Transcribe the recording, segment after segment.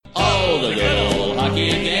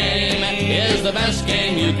hockey game is the best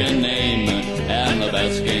game you can name. And the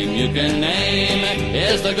best game you can name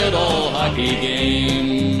is the good old hockey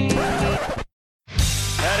game.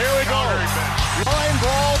 And here we go. Line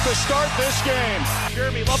brawl to start this game.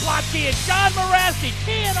 Jeremy Leblotsky and John Moraski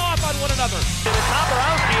teeing off on one another.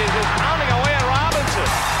 Toporowski is just pounding away at Robinson.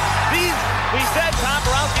 We said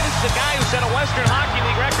Toporowski, this is a guy who set a Western Hockey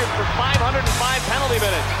League record for 505 penalty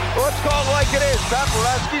minutes. Let's call it like it is.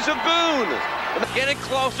 Toporowski's a goon. Getting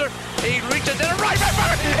closer. He reaches in a right.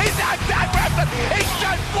 He's not Scott Grimson. He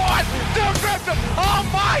shot forward. Stu Grimson. Oh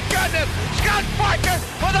my goodness. Scott Parker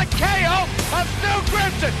with a KO of Stu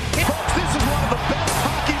Grimson. Folks, this is one of the best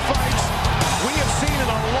hockey fights we have seen in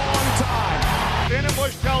a long time.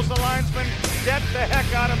 Bush tells the linesman, get the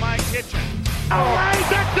heck out of my kitchen. Ray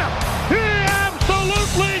Dixon, he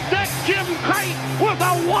absolutely decked Jim Kite with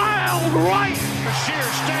a wild right. Sheer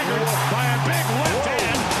staggered by a big left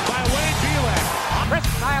hand by Wade Belak. Chris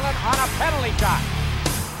Nyland on a penalty shot.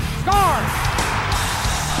 Scores!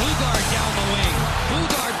 Bugard down the wing.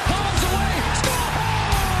 Bugard bombs away. Score!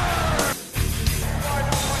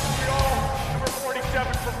 Number 47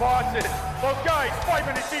 for Boston. Those guys, 5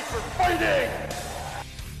 minutes each for fighting.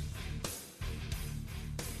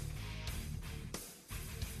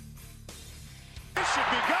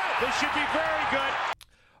 This should be very good.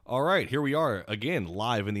 All right, here we are again,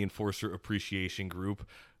 live in the Enforcer Appreciation Group.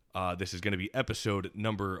 This is going to be episode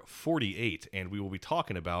number 48, and we will be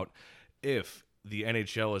talking about if the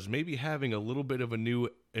NHL is maybe having a little bit of a new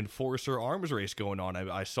Enforcer arms race going on.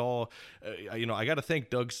 I saw, I got to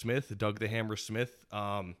thank Doug the Hammer Smith.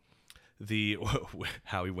 Howie,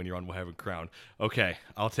 when you're on We'll Have a Crown. Okay,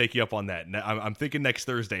 I'll take you up on that. I'm thinking next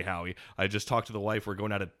Thursday, Howie. I just talked to the wife. We're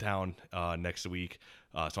going out of town next week,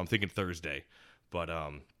 so I'm thinking Thursday. But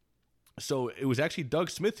so it was actually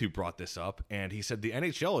Doug Smith who brought this up, and he said the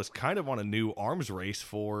NHL is kind of on a new arms race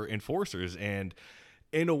for enforcers, and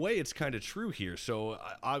in a way it's kind of true here. So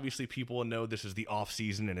obviously people know this is the off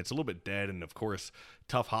season and it's a little bit dead, and of course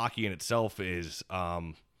tough hockey in itself is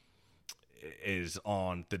on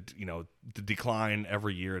the decline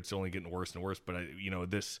every year. It's only getting worse and worse. But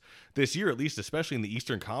this year, at least, especially in the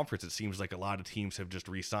Eastern Conference, it seems like a lot of teams have just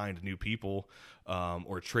re-signed new people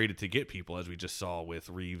or traded to get people, as we just saw with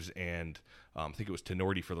Reeves and I think it was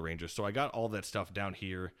Tenorti for the Rangers. So I got all that stuff down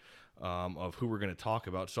here of who we're going to talk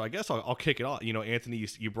about. So I guess I'll kick it off. Anthony,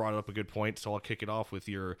 you brought up a good point, so I'll kick it off with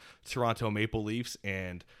your Toronto Maple Leafs.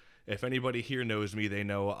 And if anybody here knows me, they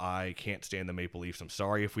know I can't stand the Maple Leafs. I'm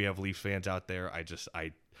sorry if we have Leafs fans out there.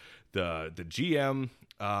 The GM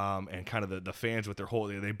and kind of the fans with their whole,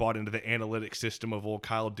 they bought into the analytic system of old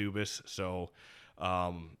Kyle Dubas. So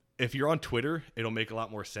if you're on Twitter, it'll make a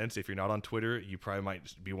lot more sense. If you're not on Twitter, you probably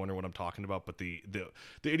might be wondering what I'm talking about. But the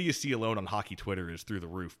idiocy alone on hockey Twitter is through the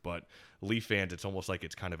roof. But Leaf fans, it's almost like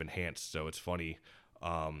it's kind of enhanced. So it's funny.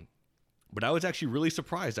 But I was actually really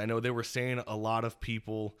surprised. I know they were saying a lot of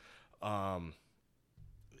people, were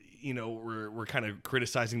kind of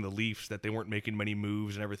criticizing the Leafs that they weren't making many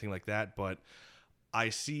moves and everything like that. But I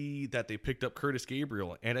see that they picked up Curtis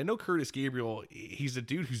Gabriel, and I know Curtis Gabriel, he's a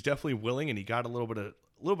dude who's definitely willing, and he got a little bit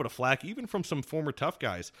of flack, even from some former tough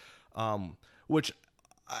guys, which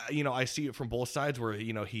I see it from both sides where,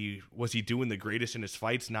 he doing the greatest in his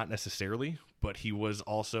fights? Not necessarily, but he was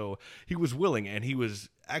willing, and he was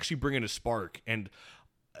actually bringing a spark. And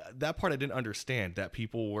that part I didn't understand, that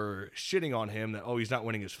people were shitting on him that, he's not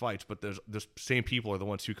winning his fights. But the same people are the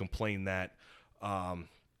ones who complain that, the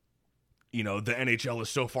NHL is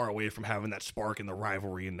so far away from having that spark and the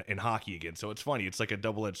rivalry in hockey again. So it's funny. It's like a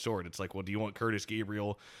double-edged sword. It's like, well, do you want Curtis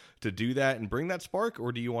Gabriel to do that and bring that spark,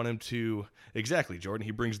 or do you want him to... Exactly, Jordan.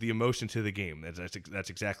 He brings the emotion to the game. That's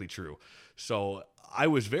exactly true. So I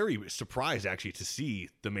was very surprised, actually, to see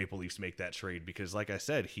the Maple Leafs make that trade because, like I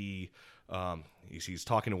said, he's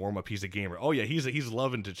talking to warm-up. He's a gamer. Oh, yeah, he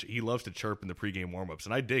loves to chirp in the pregame warm-ups,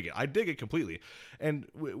 and I dig it. I dig it completely. And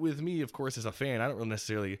with me, of course, as a fan, I don't really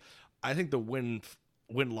necessarily... I think the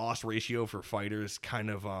win-loss ratio for fighters kind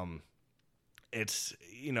of that's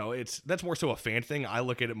more so a fan thing. I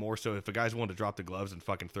look at it more so if a guy's willing to drop the gloves and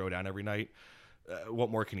fucking throw down every night, what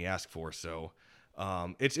more can you ask for? So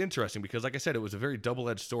it's interesting because, like I said, it was a very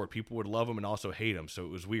double-edged sword. People would love him and also hate him, so it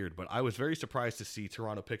was weird. But I was very surprised to see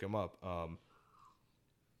Toronto pick him up.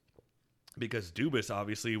 Because Dubas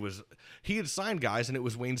obviously he had signed guys, and it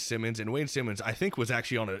was Wayne Simmons, and Wayne Simmons I think was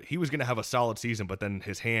actually he was going to have a solid season, but then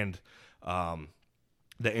his hand, the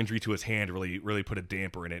injury to his hand really put a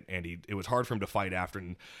damper in it, and it was hard for him to fight after.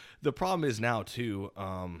 And the problem is now too,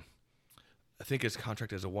 I think his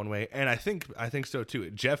contract is a one-way, and I think so too.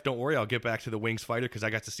 Jeff, don't worry, I'll get back to the Wings fighter because I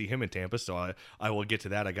got to see him in Tampa, so I will get to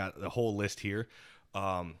that. I got the whole list here.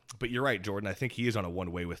 But you're right, Jordan. I think he is on a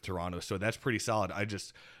one-way with Toronto, so that's pretty solid.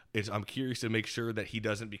 I'm curious to make sure that he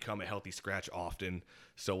doesn't become a healthy scratch often.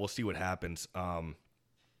 So we'll see what happens.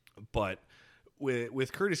 But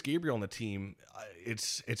with Curtis Gabriel on the team,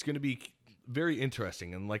 it's going to be very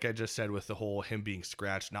interesting. And like I just said, with the whole him being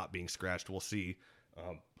scratched, not being scratched, we'll see.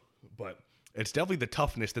 But it's definitely the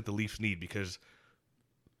toughness that the Leafs need, because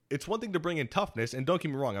it's one thing to bring in toughness. And don't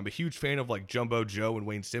get me wrong, I'm a huge fan of like Jumbo Joe and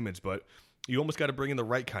Wayne Simmons, but you almost got to bring in the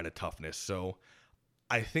right kind of toughness. So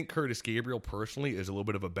I think Curtis Gabriel personally is a little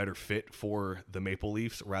bit of a better fit for the Maple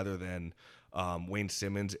Leafs rather than Wayne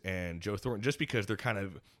Simmons and Joe Thornton, just because they're kind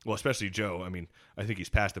of, well, especially Joe. I mean, I think he's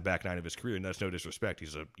past the back nine of his career, and that's no disrespect.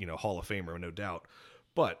 He's a Hall of Famer, no doubt.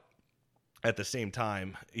 But at the same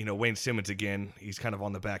time, Wayne Simmons, again, he's kind of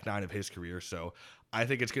on the back nine of his career. So I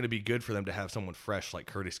think it's going to be good for them to have someone fresh like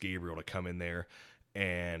Curtis Gabriel to come in there.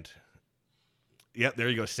 And yep, there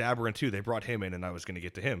you go. Sabourin, too. They brought him in, and I was going to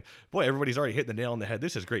get to him. Boy, everybody's already hitting the nail on the head.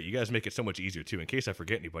 This is great. You guys make it so much easier, too. In case I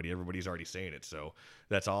forget anybody, everybody's already saying it, so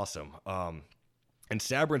that's awesome. And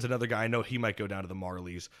Sabourin's another guy. I know he might go down to the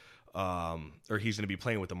Marlies, or he's going to be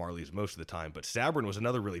playing with the Marlies most of the time. But Sabourin was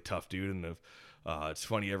another really tough dude, and it's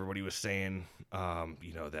funny, everybody was saying,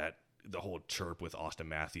 that the whole chirp with Austin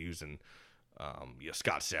Matthews and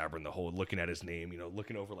Scott Sabourin, the whole looking at his name,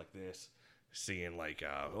 looking over like this, seeing like,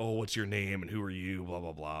 what's your name and who are you, blah,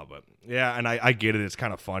 blah, blah. But yeah, and I get it. It's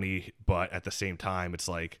kind of funny, but at the same time, it's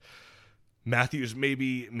like Matthews,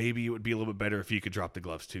 maybe it would be a little bit better if he could drop the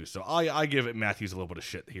gloves too. So I give it Matthews a little bit of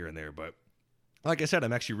shit here and there. But like I said,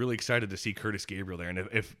 I'm actually really excited to see Curtis Gabriel there. And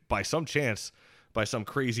if by some chance, by some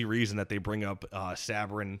crazy reason that they bring up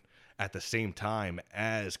Sabourin at the same time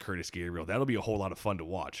as Curtis Gabriel, that'll be a whole lot of fun to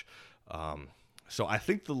watch. So I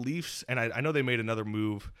think the Leafs, and I know they made another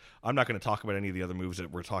move. I'm not going to talk about any of the other moves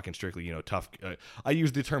that we're talking strictly, tough. I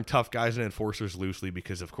use the term tough guys and enforcers loosely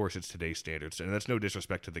because, of course, it's today's standards. And that's no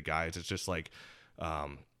disrespect to the guys. It's just like,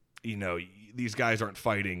 these guys aren't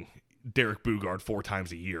fighting Derek Boogaard 4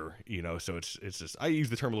 times a year, so it's just, I use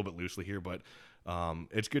the term a little bit loosely here, but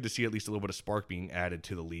it's good to see at least a little bit of spark being added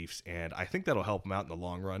to the Leafs, and I think that'll help them out in the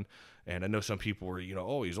long run. And I know some people were,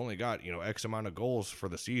 he's only got, X amount of goals for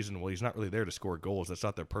the season. Well, he's not really there to score goals. That's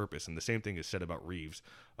not their purpose. And the same thing is said about Reeves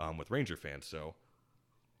with Ranger fans. So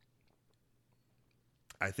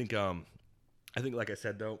I think, like I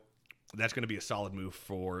said, though, that's going to be a solid move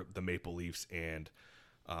for the Maple Leafs. And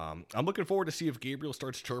I'm looking forward to see if Gabriel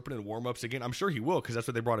starts chirping in warm-ups again. I'm sure he will, because that's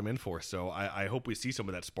what they brought him in for. So I hope we see some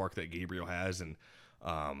of that spark that Gabriel has, and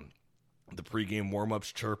the pregame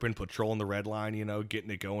warm-ups, chirping, patrolling the red line,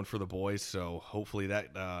 getting it going for the boys. So hopefully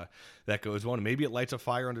that goes well. And maybe it lights a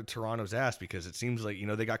fire under Toronto's ass, because it seems like,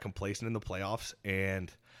 they got complacent in the playoffs. And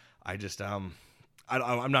I just, I'm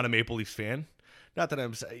not a Maple Leafs fan. Not that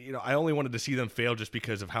I'm, I only wanted to see them fail just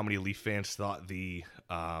because of how many Leaf fans thought the,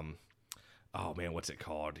 oh man, what's it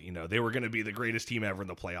called? They were going to be the greatest team ever in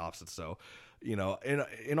the playoffs. And so,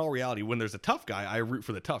 in all reality, when there's a tough guy, I root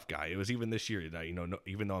for the tough guy. It was even this year,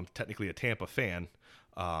 even though I'm technically a Tampa fan,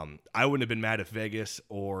 I wouldn't have been mad if Vegas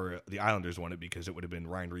or the Islanders won it, because it would have been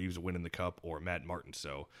Ryan Reeves winning the cup or Matt Martin.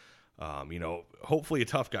 So, hopefully a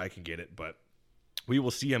tough guy can get it, but we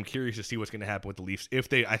will see. I'm curious to see what's going to happen with the Leafs.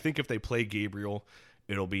 I think if they play Gabriel,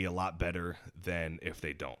 it'll be a lot better than if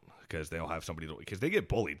they don't, because they'll have somebody because they get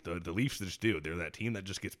bullied. The Leafs just do. They're that team that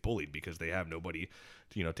just gets bullied because they have nobody,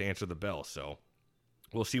 to answer the bell. So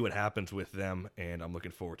we'll see what happens with them, and I'm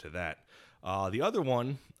looking forward to that. The other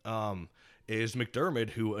one is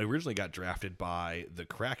McDermott, who originally got drafted by the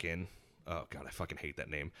Kraken. Oh, God, I fucking hate that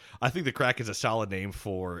name. I think the Kraken's a solid name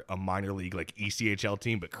for a minor league, like ECHL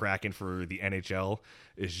team, but Kraken for the NHL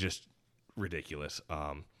is just ridiculous.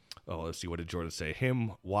 Let's see. What did Jordan say?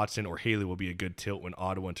 Him, Watson, or Haley will be a good tilt when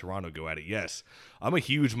Ottawa and Toronto go at it. Yes. I'm a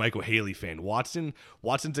huge Michael Haley fan. Watson's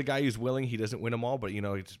a guy who's willing. He doesn't win them all, but,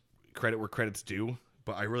 it's credit where credit's due.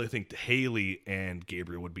 But I really think Haley and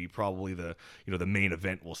Gabriel would be probably the main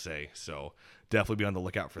event, we'll say. So definitely be on the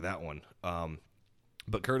lookout for that one.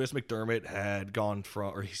 But Curtis McDermott had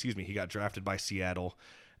he got drafted by Seattle.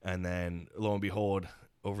 And then, lo and behold,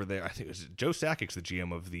 over there, I think it was Joe Sakic's the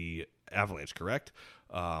GM of the Avalanche, correct?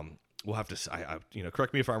 We'll have to,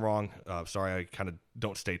 correct me if I'm wrong. Sorry, I kind of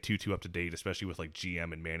don't stay too up to date, especially with like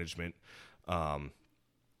GM and management, in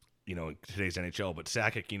today's NHL. But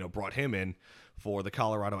Sakic, brought him in for the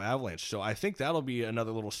Colorado Avalanche. So I think that'll be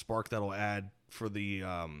another little spark that'll add for the,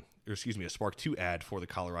 a spark to add for the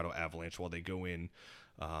Colorado Avalanche while they go in,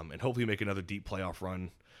 and hopefully make another deep playoff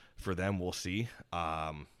run for them. We'll see.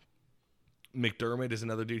 McDermott is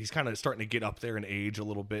another dude. He's kind of starting to get up there in age a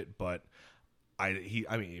little bit, but he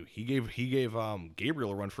gave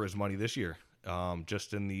Gabriel a run for his money this year.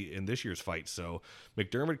 just in this year's fight. So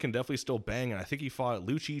McDermott can definitely still bang, and I think he fought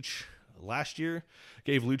Lucic last year,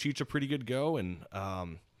 gave Lucic a pretty good go, and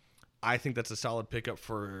I think that's a solid pickup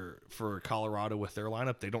for Colorado with their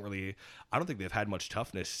lineup. I don't think they've had much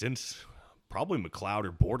toughness since probably McLeod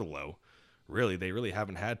or Bordeleau. Really, they really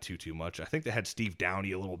haven't had too much. I think they had Steve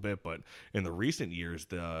Downey a little bit, but in the recent years,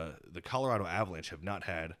 the Colorado Avalanche have not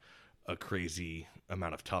had a crazy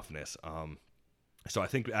amount of toughness. So I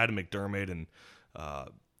think Adam McDermott and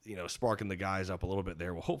sparking the guys up a little bit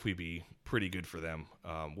there will hopefully be pretty good for them.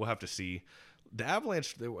 We'll have to see. The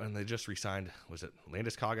Avalanche, and they just re-signed, was it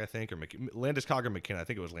Landeskog, I think, or Landeskog or McKinnon? I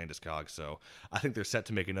think it was Landeskog. So I think they're set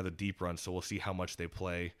to make another deep run. So we'll see how much they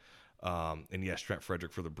play. And yes, Trent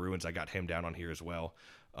Frederick for the Bruins. I got him down on here as well.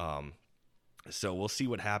 So we'll see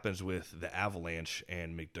what happens with the Avalanche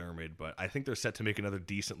and McDermott, but I think they're set to make another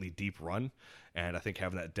decently deep run, and I think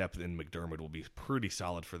having that depth in McDermott will be pretty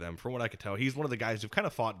solid for them. From what I could tell, he's one of the guys who've kind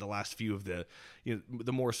of fought the last few of the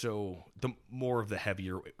more of the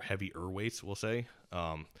heavier weights, we'll say.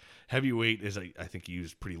 Heavyweight is, I think,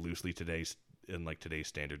 used pretty loosely today's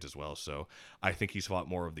standards as well. So I think he's fought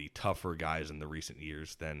more of the tougher guys in the recent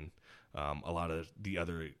years than a lot of the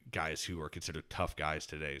other guys who are considered tough guys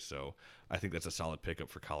today. So I think that's a solid pickup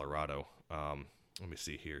for Colorado. Let me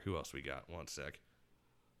see here. Who else we got? One sec.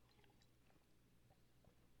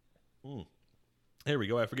 There we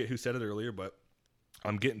go. I forget who said it earlier, but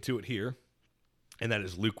I'm getting to it here. And that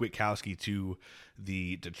is Luke Witkowski to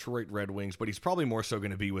the Detroit Red Wings, but he's probably more so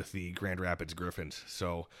going to be with the Grand Rapids Griffins.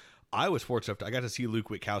 So I was fortunate. I got to see Luke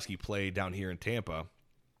Witkowski play down here in Tampa,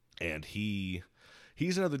 and he's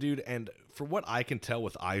another dude. And from what I can tell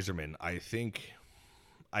with Yzerman, I think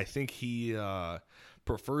he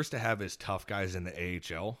prefers to have his tough guys in the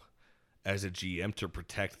AHL as a GM to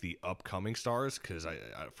protect the upcoming stars, because I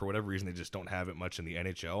for whatever reason they just don't have it much in the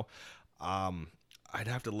NHL. I'd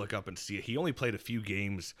have to look up and see it. He only played a few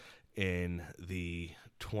games in the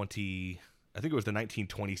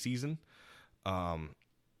 1920 season.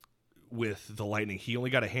 With the Lightning, he only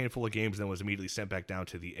got a handful of games and then was immediately sent back down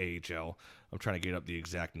to the AHL. I'm trying to get up the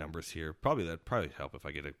exact numbers here. That'd help if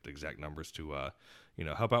I get the exact numbers to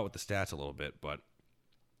help out with the stats a little bit. But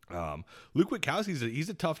Luke Witkowski, he's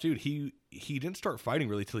a tough dude. He didn't start fighting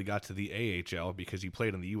really till he got to the AHL because he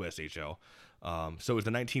played in the USHL. So it was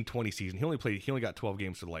the 1920 season. He only got 12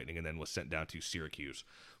 games for the Lightning and then was sent down to Syracuse.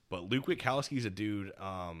 But Luke Witkowski's a dude,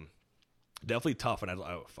 definitely tough, and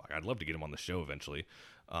I'd love to get him on the show eventually.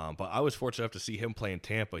 But I was fortunate enough to see him play in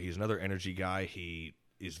Tampa. He's another energy guy. He's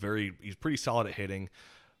pretty solid at hitting.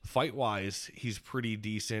 Fight wise, he's pretty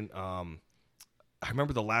decent. I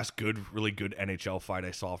remember the last really good NHL fight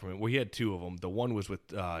I saw from him. Well, he had two of them. The one was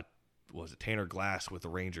with Tanner Glass with the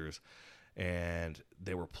Rangers, and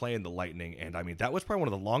they were playing the Lightning. And I mean, that was probably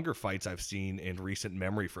one of the longer fights I've seen in recent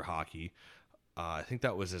memory for hockey. I think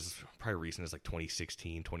that was as probably recent as like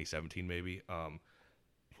 2016, 2017 maybe.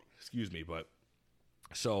 Excuse me, but.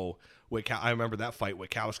 So I remember that fight.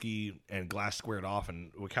 Witkowski and Glass squared off,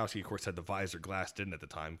 and Witkowski, of course, had the visor. Glass didn't at the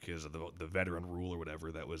time because of the veteran rule or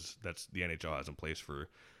whatever that's the NHL has in place for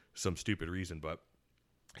some stupid reason. But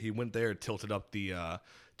he went there, tilted up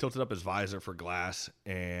his visor for Glass,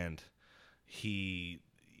 and him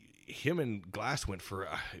and Glass went for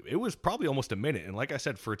it was probably almost a minute. And like I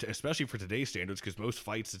said, especially for today's standards, because most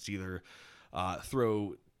fights it's either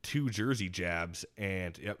throw 2 jersey jabs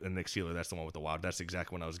and Nick Seeler, that's the one with the Wild. That's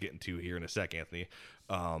exactly what I was getting to here in a sec, Anthony.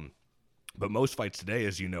 But most fights today,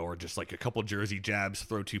 as you know, are just like a couple jersey jabs,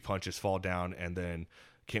 throw 2 punches, fall down, and then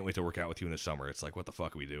can't wait to work out with you in the summer. It's like, what the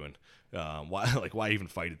fuck are we doing? Why even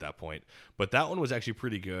fight at that point? But that one was actually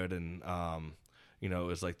pretty good, and it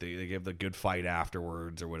was like they gave the good fight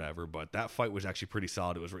afterwards or whatever. But that fight was actually pretty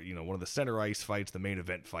solid. It was one of the center ice fights, the main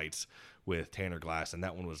event fights with Tanner Glass, and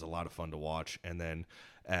that one was a lot of fun to watch. And then,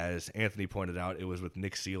 as Anthony pointed out, it was with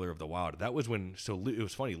Nick Seeler of the Wild. That was when. So it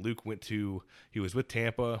was funny. Luke he was with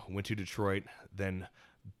Tampa, went to Detroit, then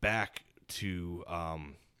back to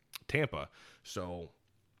Tampa. So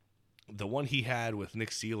the one he had with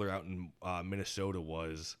Nick Seeler out in Minnesota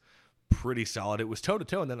was pretty solid. It was toe to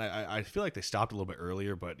toe, and then I feel like they stopped a little bit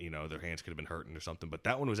earlier, but their hands could have been hurting or something. But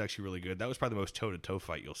that one was actually really good. That was probably the most toe to toe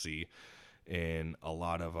fight you'll see in a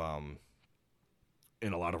lot of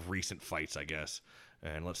recent fights, I guess.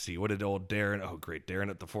 And let's see, what did old Darren? Oh, great, Darren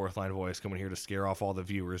at the Fourth Line Voice coming here to scare off all the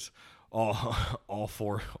viewers, all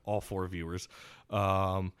four viewers.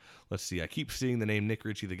 Let's see. I keep seeing the name Nick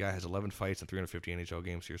Ritchie. The guy has 11 fights and 350 NHL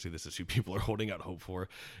games. Seriously, this is who people are holding out hope for.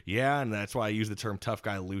 Yeah, and that's why I use the term tough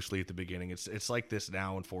guy loosely at the beginning. It's like this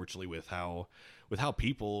now, unfortunately, with how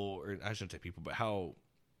people, or I shouldn't say people, but how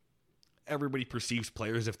everybody perceives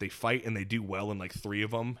players if they fight and they do well in like 3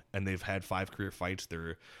 of them and they've had 5 career fights,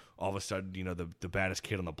 they're all of a sudden, the baddest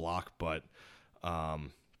kid on the block. But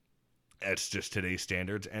it's just today's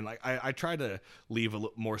standards. And like I try to leave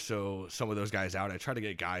more so some of those guys out. I try to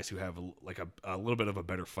get guys who have a little bit of a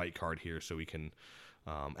better fight card here so we can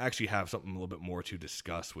actually have something a little bit more to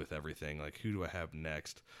discuss with everything. Like, who do I have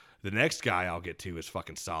next? The next guy I'll get to is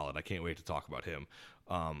fucking solid. I can't wait to talk about him.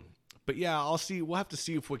 But yeah, I'll see. We'll have to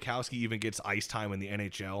see if Witkowski even gets ice time in the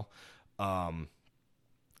NHL.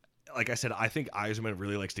 Like I said, I think Yzerman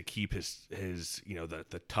really likes to keep his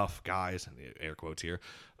the tough guys, air quotes here,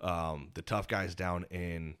 the tough guys down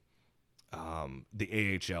in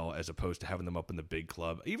the AHL as opposed to having them up in the big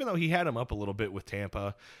club. Even though he had him up a little bit with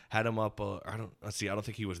Tampa, had him up. I don't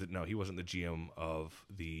think he was. He wasn't the GM of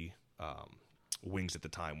the Wings at the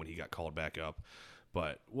time when he got called back up.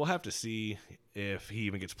 But we'll have to see if he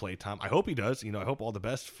even gets play time. I hope he does. I hope all the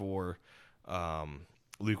best for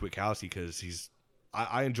Luke Witkowski, because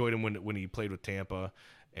I enjoyed him when he played with Tampa,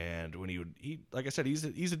 and when he like I said, he's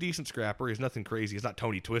a decent scrapper. He's nothing crazy. He's not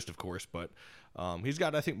Tony Twist, of course, but he's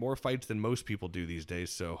got, I think, more fights than most people do these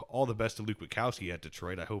days. So all the best to Luke Witkowski at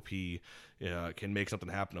Detroit. I hope he can make something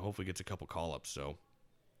happen and hopefully gets a couple call-ups. So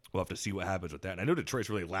we'll have to see what happens with that. And I know Detroit's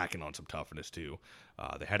really lacking on some toughness, too.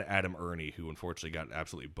 They had Adam Ernie, who unfortunately got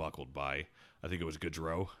absolutely buckled by, I think it was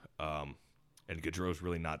Gaudreau. And Gaudreau's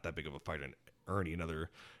really not that big of a fighter. And Ernie, another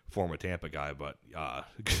former Tampa guy, but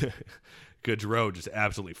Gaudreau just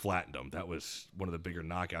absolutely flattened him. That was one of the bigger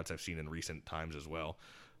knockouts I've seen in recent times as well.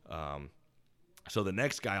 So the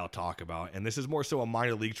next guy I'll talk about, and this is more so a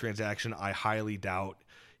minor league transaction. I highly doubt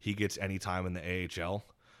he gets any time in the AHL,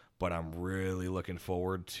 but I'm really looking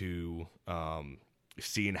forward to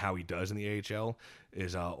seeing how he does in the AHL.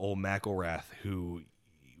 Is old McElrath, who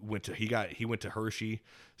went to Hershey,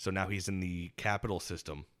 so now he's in the Capital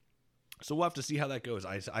system. So we'll have to see how that goes.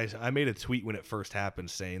 I made a tweet when it first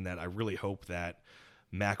happened saying that I really hope that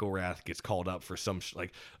McElrath gets called up for some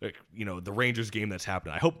the Rangers game that's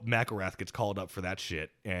happening. I hope McElrath gets called up for that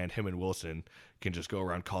shit, and him and Wilson can just go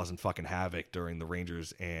around causing fucking havoc during the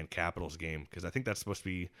Rangers and Capitals game, because I think that's supposed to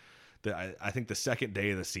be I think the second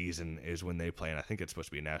day of the season is when they play, and I think it's supposed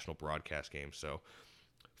to be a national broadcast game. So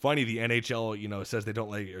funny, the NHL, says they don't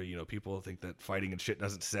like, or, people think that fighting and shit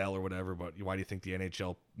doesn't sell or whatever, but why do you think the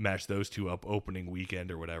NHL matched those two up opening weekend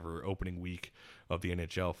or whatever, opening week of the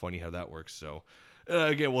NHL? Funny how that works. So,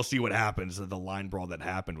 again, we'll see what happens. The line brawl that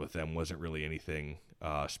happened with them wasn't really anything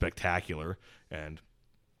spectacular, and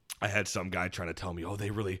I had some guy trying to tell me, they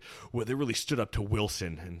really stood up to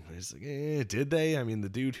Wilson, and it's like, did they? I mean, the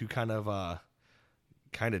dude who kind of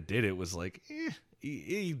did it was like,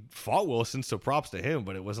 He fought Wilson, so props to him,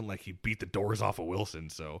 but it wasn't like he beat the doors off of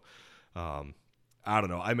Wilson. So, I don't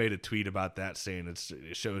know. I made a tweet about that saying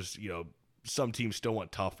it shows, some teams still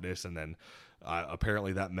want toughness, and then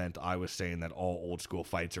apparently that meant I was saying that all old school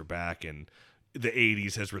fights are back and the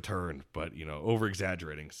 80s has returned, but, over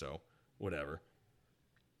exaggerating. So, whatever.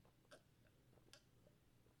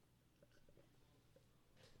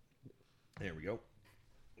 There we go.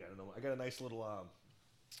 I don't know. I got a nice little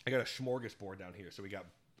I got a smorgasbord down here. So we got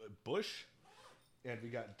Bush, and we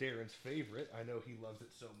got Darren's favorite. I know he loves it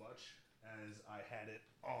so much, as I had it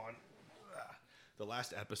on the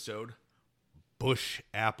last episode, Bush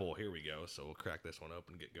Apple. Here we go. So we'll crack this one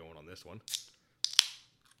open and get going on this one.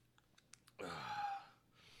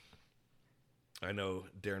 I know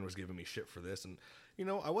Darren was giving me shit for this, and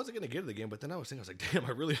I wasn't going to get it again, but then I was like, damn, I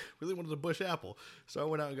really wanted a Bush Apple. So I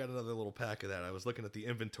went out and got another little pack of that. I was looking at the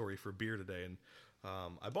inventory for beer today, and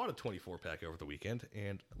I bought a 24-pack over the weekend,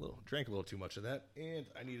 and drank a little too much of that, and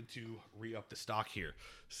I needed to re-up the stock here.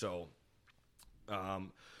 So,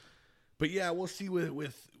 but yeah, we'll see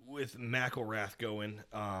with McElrath going.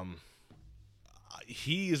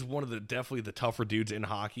 He is one of definitely the tougher dudes in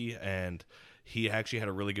hockey, and he actually had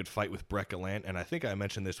a really good fight with Brett Gallant, and I think I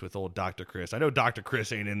mentioned this with old Dr. Chris. I know Dr.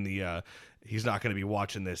 Chris ain't in the he's not going to be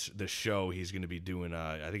watching this show. He's going to be doing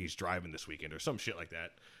I think he's driving this weekend or some shit like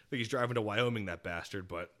that. I think he's driving to Wyoming, that bastard.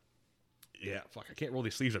 But yeah, fuck, I can't roll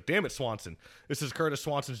these sleeves up. Damn it, Swanson. This is Curtis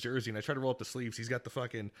Swanson's jersey, and I try to roll up the sleeves. He's got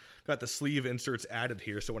the sleeve inserts added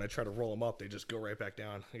here, so when I try to roll them up, they just go right back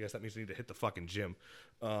down. I guess that means I need to hit the fucking gym.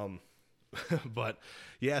 But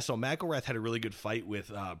yeah, so McElrath had a really good fight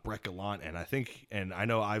with Brett Gallant, and I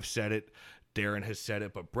know I've said it, Darren has said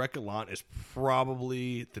it, but Brett Gallant is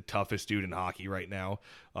probably the toughest dude in hockey right now.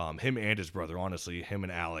 Him and his brother, honestly, him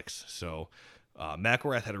and Alex. So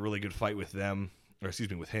McElrath had a really good fight with him,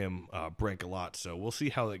 Brett Gallant. So we'll see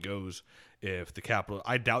how that goes. If the Capital,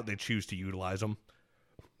 I doubt they choose to utilize him.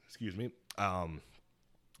 Excuse me.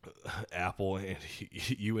 Apple and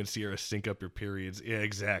you and Sierra sync up your periods. Yeah,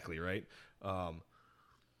 exactly, right?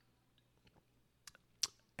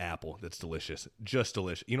 Apple, that's delicious. Just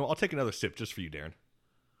delicious. You know, I'll take another sip just for you, Darren.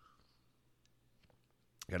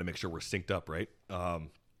 Got to make sure we're synced up, right?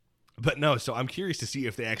 But no, so I'm curious to see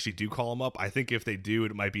if they actually do call him up. I think if they do,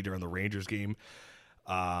 it might be during the Rangers game.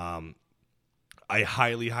 I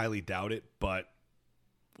highly, highly doubt it, but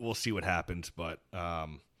we'll see what happens. But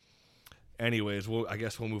anyways, I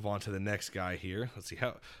guess we'll move on to the next guy here. Let's see how.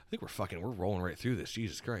 I think we're rolling right through this.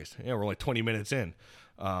 Jesus Christ. Yeah, we're only 20 minutes in.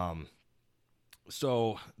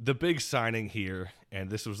 So the big signing here, and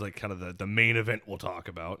this was like kind of the main event we'll talk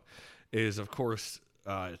about, is of course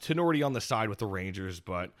Tenorti on the side with the Rangers,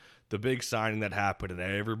 but the big signing that happened and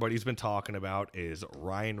everybody's been talking about is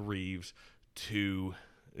Ryan Reaves to,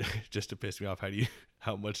 just to piss me off,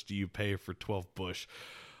 how much do you pay for 12 Busch?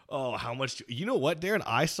 Oh, how much? You know what, Darren?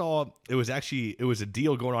 I saw it was a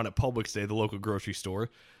deal going on at Publix today, the local grocery store.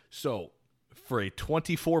 So for a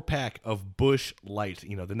 24-pack of Busch Light,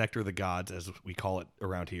 the nectar of the gods, as we call it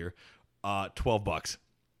around here, $12.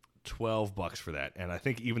 $12 for that. And I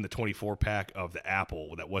think even the 24-pack of the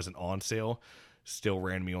Apple that wasn't on sale still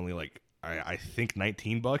ran me only like, I think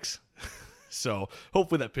 $19. So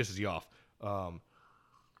hopefully that pisses you off.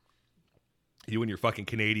 You and your fucking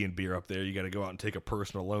Canadian beer up there, you got to go out and take a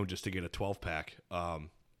personal loan just to get a 12-pack.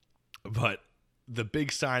 But the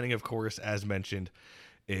big signing, of course, as mentioned,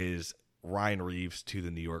 is Ryan Reaves to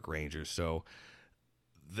the New York Rangers. So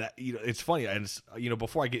that, it's funny, and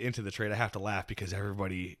before I get into the trade, I have to laugh because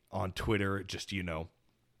everybody on Twitter just,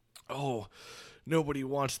 oh, nobody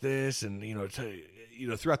wants this, and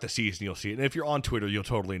throughout the season you'll see it. And if you're on Twitter, you'll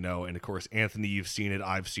totally know. And of course, Anthony, you've seen it,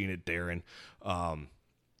 I've seen it, Darren.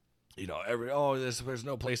 There's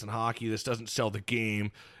no place in hockey. This doesn't sell the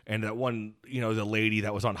game. And that one, the lady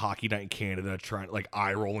that was on Hockey Night in Canada trying like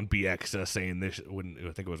eye roll and BX saying this.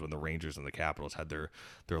 I think it was when the Rangers and the Capitals had their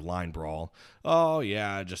line brawl. Oh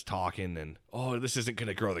yeah, just talking and this isn't going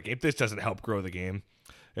to grow the game. This doesn't help grow the game.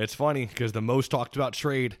 It's funny because the most talked about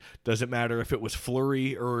trade, doesn't matter if it was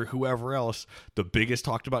Fleury or whoever else, the biggest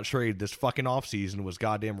talked about trade this fucking offseason was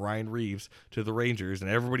goddamn Ryan Reaves to the Rangers, and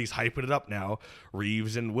everybody's hyping it up now.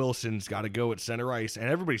 Reaves and Wilson's got to go at center ice, and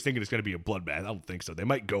everybody's thinking it's going to be a bloodbath. I don't think so. They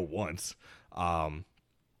might go once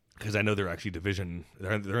because I know they're actually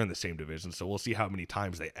they're in the same division, so we'll see how many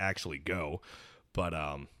times they actually go. But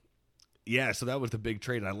yeah, so that was the big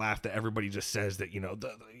trade, and I laughed that everybody just says that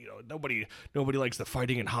nobody likes the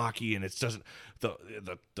fighting in hockey, and it doesn't the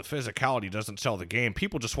physicality doesn't sell the game.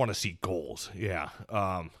 People just want to see goals, yeah.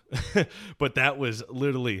 But that was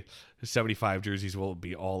literally 75 jerseys will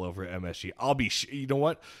be all over MSG. I'll be, you know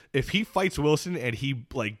what? If he fights Wilson and he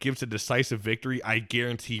gives a decisive victory, I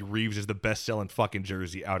guarantee Reaves is the best selling fucking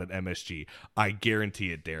jersey out at MSG. I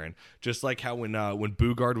guarantee it, Darren. Just like how when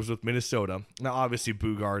Bugard was with Minnesota. Now, obviously,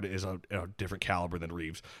 Bugard is a different caliber than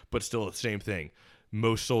Reaves, but still the same thing.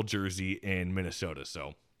 Most sold jersey in Minnesota.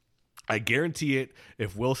 So I guarantee it.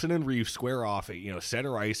 If Wilson and Reaves square off at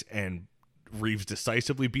center ice and Reaves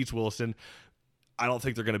decisively beats Wilson, I don't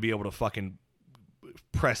think they're going to be able to fucking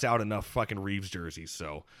press out enough fucking Reaves jerseys.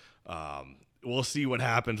 So we'll see what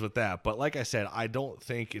happens with that. But like I said, I don't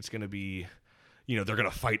think it's going to be, they're going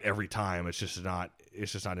to fight every time. It's just not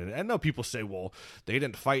in it. I know people say, well, they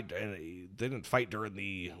didn't fight during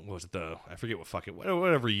the, I forget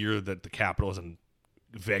whatever year that the Capitals and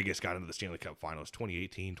Vegas got into the Stanley Cup Finals,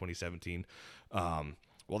 2018, 2017.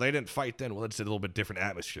 Well, they didn't fight then. Well, it's a little bit different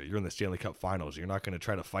atmosphere. You're in the Stanley Cup Finals. You're not going to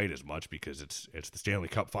try to fight as much because it's the Stanley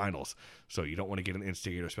Cup Finals. So you don't want to get an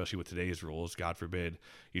instigator, especially with today's rules. God forbid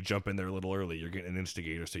you jump in there a little early. You're getting an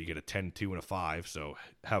instigator, so you get a 10, 2, and a 5. So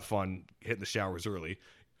have fun hitting the showers early.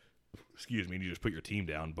 Excuse me, and you just put your team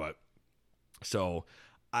down. But so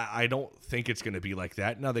I don't think it's going to be like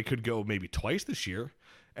that. Now, they could go maybe twice this year.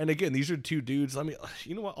 And again, these are two dudes.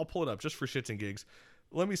 You know what? I'll pull it up just for shits and gigs.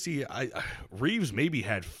 Let me see. Reaves maybe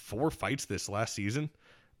had 4 fights this last season.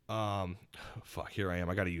 Fuck, here I am.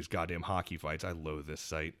 I got to use goddamn Hockey Fights. I loathe this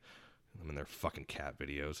site. I'm in their fucking cat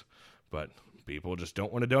videos. But people just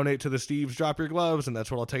don't want to donate to the Steve's Drop Your Gloves, and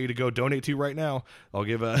that's what I'll tell you to go donate to right now.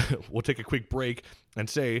 We'll take a quick break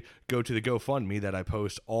and go to the GoFundMe that I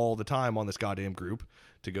post all the time on this goddamn group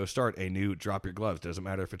to go start a new Drop Your Gloves. Doesn't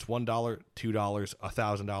matter if it's $1, $2,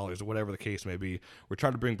 $1,000, or whatever the case may be. We're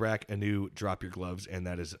trying to bring back a new Drop Your Gloves, and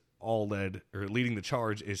that is all leading the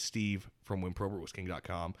charge is Steve from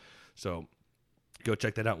WhenProbertWasKing.com. So go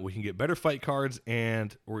check that out. We can get better fight cards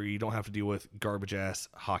and where you don't have to deal with garbage ass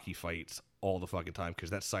hockey fights all the fucking time,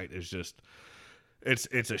 because that site is just,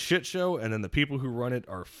 It's a shit show, and then the people who run it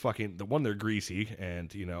are fucking they're greasy,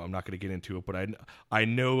 and I'm not going to get into it, but I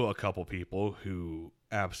know a couple people who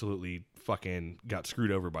absolutely fucking got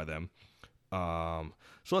screwed over by them.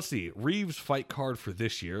 So let's see. Reeves fight card for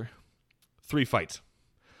this year: 3 fights.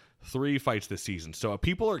 3 fights this season. So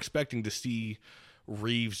people are expecting to see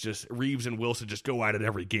Reeves and Wilson just go at it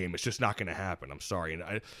every game. It's just not going to happen. I'm sorry.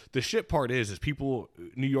 And the shit part is people,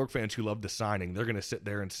 New York fans who love the signing, they're going to sit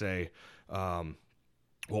there and say, well,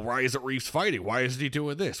 why isn't Reeves fighting? Why isn't he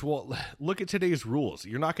doing this? Well, look at today's rules.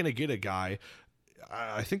 You're not going to get a guy.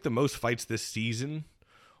 I think the most fights this season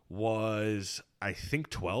was,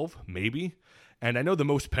 12, maybe. And I know the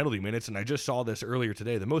most penalty minutes, and I just saw this earlier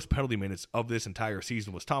today, the most penalty minutes of this entire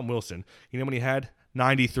season was Tom Wilson. You know how many he had?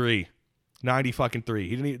 93.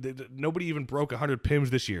 90-3. Nobody even broke 100 PIMs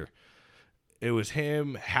this year. It was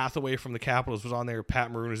him. Hathaway from the Capitals was on there. Pat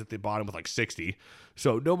Maroon is at the bottom with 60.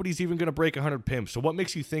 So nobody's even going to break 100 PIMs. So what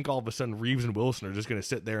makes you think all of a sudden Reeves and Wilson are just going to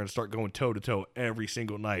sit there and start going toe-to-toe every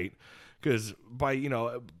single night? Because by,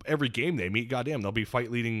 every game they meet, goddamn, they'll be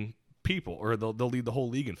fight-leading people, or they'll lead the whole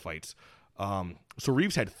league in fights. So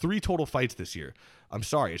Reeves had 3 total fights this year. I'm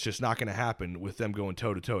sorry, it's just not going to happen with them going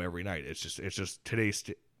toe-to-toe every night. It's just today's,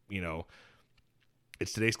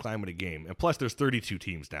 it's today's climate of game. And plus, there's 32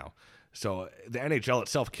 teams now. So the NHL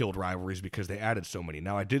itself killed rivalries because they added so many.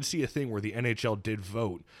 Now, I did see a thing where the NHL did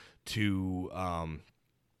vote to, not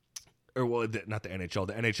the NHL,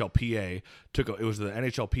 the NHLPA it was the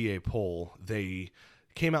NHLPA poll. They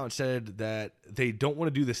came out and said that they don't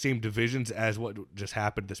want to do the same divisions as what just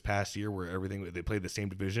happened this past year, where they played the same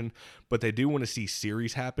division, but they do want to see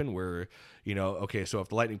series happen where, okay, so if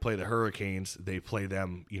the Lightning play the Hurricanes, they play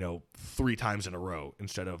them, 3 times in a row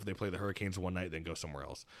instead of they play the Hurricanes one night, then go somewhere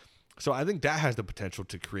else. So I think that has the potential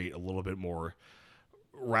to create a little bit more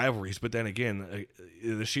rivalries. But then again,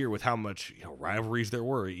 this year with how much rivalries there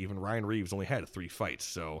were, even Ryan Reeves only had 3 fights.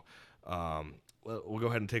 So we'll go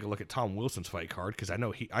ahead and take a look at Tom Wilson's fight card, because I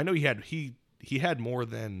know he had more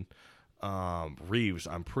than Reeves,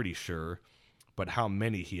 I'm pretty sure, but how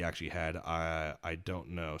many he actually had, I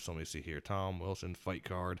don't know. So let me see here. Tom Wilson fight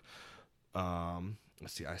card.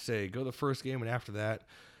 Let's see. I say go the first game, and after that,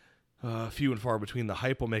 few and far between. The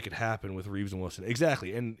hype will make it happen with Reeves and Wilson.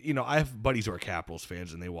 Exactly. And, I have buddies who are Capitals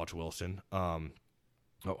fans, and they watch Wilson. Oh,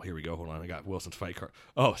 here we go. Hold on. I got Wilson's fight card.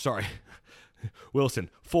 Oh, sorry. Wilson,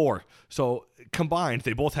 4. So combined,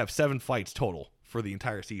 they both have 7 fights total for the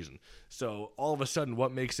entire season. So all of a sudden,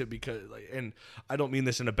 what makes it, because, and I don't mean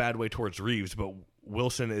this in a bad way towards Reeves, but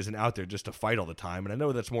Wilson isn't out there just to fight all the time. And I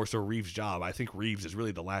know that's more so Reeves' job. I think Reeves is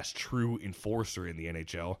really the last true enforcer in the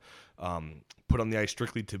NHL, put on the ice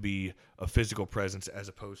strictly to be a physical presence as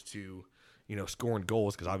opposed to, scoring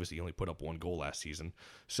goals, because obviously he only put up 1 goal last season.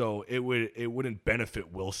 So it wouldn't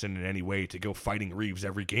benefit Wilson in any way to go fighting Reeves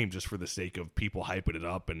every game just for the sake of people hyping it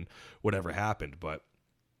up and whatever happened. But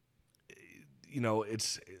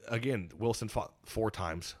it's, again, Wilson fought 4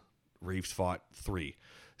 times, Reeves fought 3.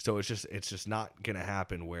 So it's just not going to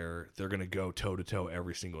happen where they're going to go toe-to-toe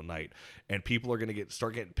every single night. And people are going to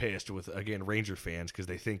start getting pissed with, again, Ranger fans, because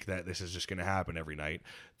they think that this is just going to happen every night.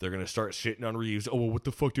 They're going to start shitting on Reeves. Oh, well, what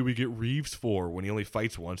the fuck did we get Reeves for when he only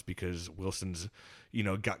fights once? Because Wilson's,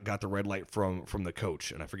 got the red light from the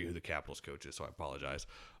coach. And I forget who the Capitals coach is, so I apologize.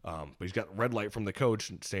 But he's got red light from the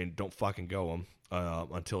coach saying don't fucking go him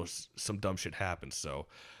until some dumb shit happens. So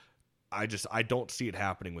I don't see it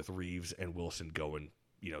happening with Reeves and Wilson going,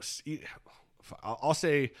 I'll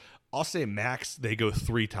say max they go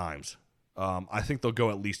 3 times. I think they'll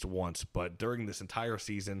go at least once, but during this entire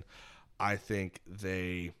season, I think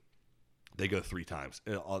they go 3 times.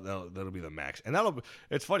 That'll be the max, and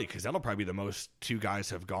it's funny because that'll probably be the most 2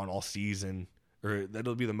 guys have gone all season, or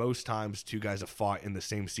that'll be the most times 2 guys have fought in the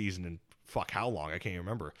same season. And fuck, how long? I can't even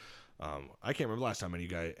remember. I can't remember last time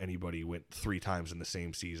anybody went 3 times in the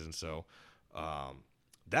same season. So.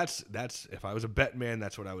 That's if I was a bet man,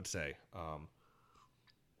 that's what I would say.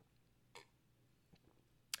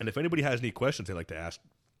 And if anybody has any questions they'd like to ask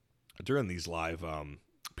during these live,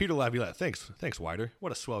 Peter Laviolette, thanks, Wider.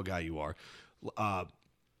 What a swell guy you are.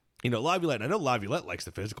 Laviolette, I know Laviolette likes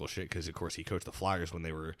the physical shit because, of course, he coached the Flyers when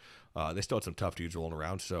they were, they still had some tough dudes rolling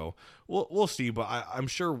around. So we'll see, but I'm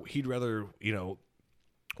sure he'd rather,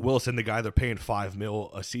 Wilson, the guy they're paying $5 million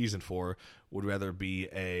a season for, would rather be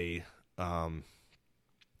a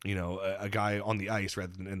guy on the ice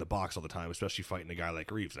rather than in the box all the time, especially fighting a guy like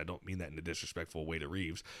Reeves. I don't mean that in a disrespectful way to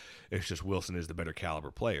Reeves. It's just Wilson is the better caliber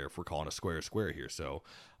player, if we're calling a square here. So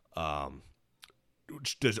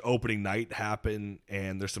does opening night happen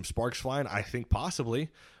and there's some sparks flying? I think possibly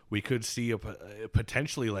we could see a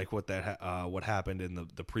potentially like what happened in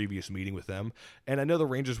the previous meeting with them. And I know the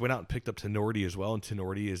Rangers went out and picked up Tenorti as well, and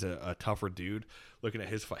Tenorti is a tougher dude. Looking at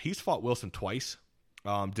his fight, he's fought Wilson twice.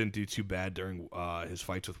 Didn't do too bad during his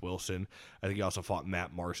fights with Wilson. I think he also fought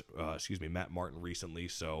Matt Martin recently.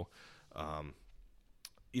 So,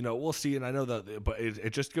 we'll see. And I know that, but it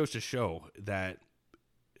just goes to show that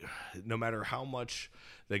no matter how much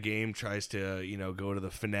the game tries to, go to the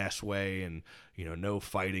finesse way and, no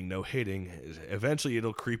fighting, no hitting, eventually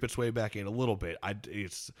it'll creep its way back in a little bit.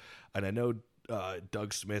 And I know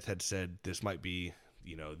Doug Smith had said this might be,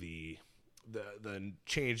 the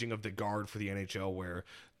changing of the guard for the NHL, where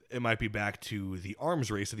it might be back to the arms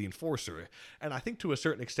race of the enforcer. And I think to a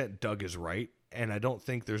certain extent, Doug is right. And I don't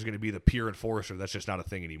think there's going to be the pure enforcer. That's just not a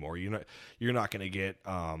thing anymore. You're not going to get,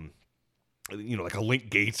 like a Link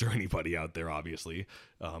Gates or anybody out there, obviously.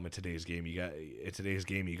 In today's game, you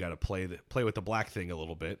got to play with the black thing a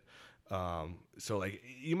little bit. So like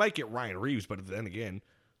you might get Ryan Reeves, but then again,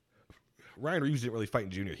 Ryan Reeves didn't really fight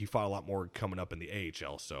in junior. He fought a lot more coming up in the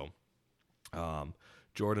AHL. So,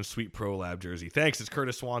 Jordan Sweet Pro Lab jersey. Thanks. It's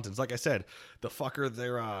Curtis Swanson's. Like I said, the fucker,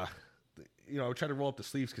 they're, I try to roll up the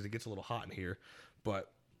sleeves because it gets a little hot in here,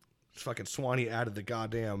 but fucking Swanee added the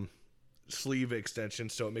goddamn sleeve extension,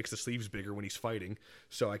 so it makes the sleeves bigger when he's fighting.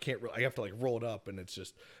 So I have to like roll it up, and it's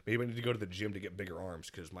just, maybe I need to go to the gym to get bigger arms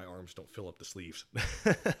because my arms don't fill up the sleeves.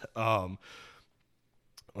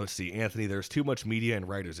 Let's see, Anthony, there's too much media and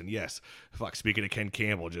writers. And yes, speaking of Ken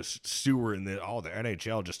Campbell, just sewer in the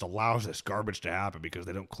NHL just allows this garbage to happen because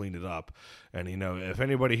they don't clean it up. And, if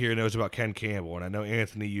anybody here knows about Ken Campbell, and I know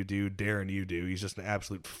Anthony, you do, Darren, you do, he's just an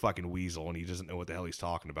absolute fucking weasel, and he doesn't know what the hell he's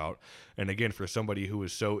talking about. And again, for somebody who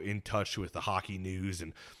is so in touch with the hockey news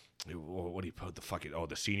and what do you put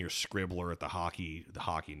the senior scribbler at the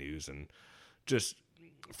hockey news, and just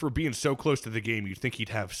for being so close to the game, you'd think he'd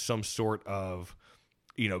have some sort of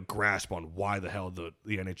grasp on why the hell the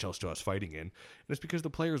NHL still has fighting in. And it's because the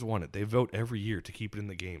players want it. They vote every year to keep it in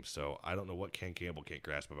the game. So I don't know what Ken Campbell can't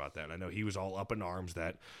grasp about that. And I know he was all up in arms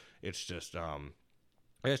that it's just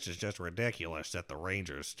ridiculous that the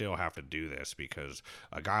Rangers still have to do this because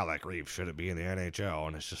a guy like Reeves shouldn't be in the NHL.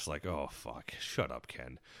 And it's just like, oh, fuck. Shut up,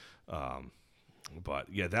 Ken.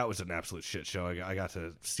 But yeah, that was an absolute shit show. I got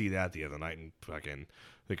to see that the other night, and fucking,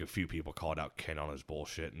 I think a few people called out Ken on his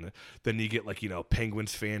bullshit. And then you get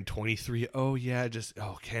Penguins fan 23. Oh yeah,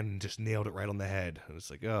 Ken just nailed it right on the head. And it's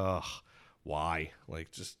like, ugh, why?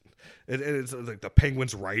 Like, just it's like the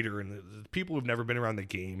Penguins writer and the people who've never been around the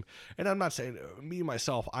game. And I'm not saying me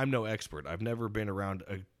myself, I'm no expert. I've never been around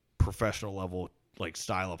a professional level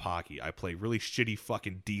style of hockey. I play really shitty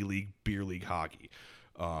fucking D-League, beer league hockey.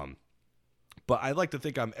 But I like to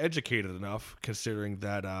think I'm educated enough, considering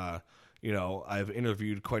that, I've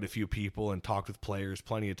interviewed quite a few people and talked with players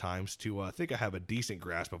plenty of times to think I have a decent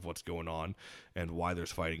grasp of what's going on and why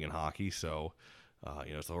there's fighting in hockey. So,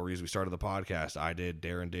 it's the whole reason we started the podcast. I did,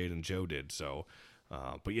 Darren did, and Joe did. So,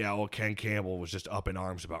 but yeah, Ken Campbell was just up in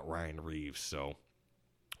arms about Ryan Reeves. So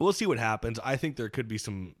we'll see what happens. I think there could be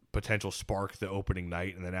some potential spark the opening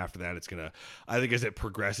night. And then after that, I think as it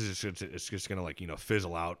progresses, it's just going to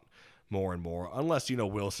fizzle out more and more, unless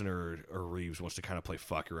Wilson or Reeves wants to kind of play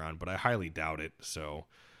fuck around, but I highly doubt it. So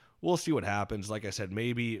we'll see what happens. Like I said,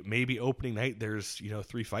 maybe opening night there's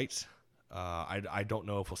 3 fights. I don't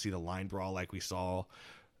know if we'll see the line brawl like we saw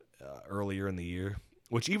earlier in the year,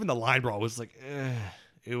 which even the line brawl was like,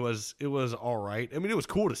 it was all right. I mean, it was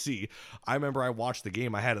cool to see. I remember I watched the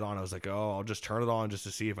game, I had it on, I was like, oh, I'll just turn it on just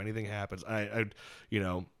to see if anything happens.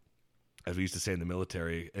 As we used to say in the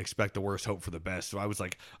military, expect the worst, hope for the best. So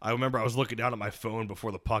I remember I was looking down at my phone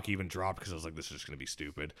before the puck even dropped because I was like, this is just going to be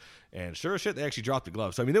stupid. And sure as shit, they actually dropped the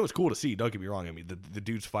gloves. So, I mean, it was cool to see. Don't get me wrong. I mean, the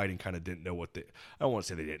dudes fighting kind of didn't know I don't want to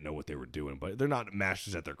say they didn't know what they were doing, but they're not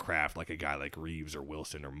masters at their craft like a guy like Reeves or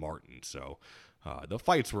Wilson or Martin. So the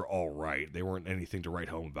fights were all right. They weren't anything to write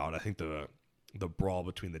home about. I think the brawl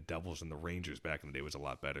between the Devils and the Rangers back in the day was a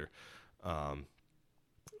lot better.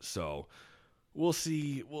 So we'll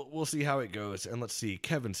see. We'll see how it goes. And let's see.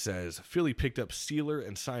 Kevin says Philly picked up Sealer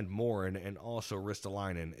and signed Morin, and also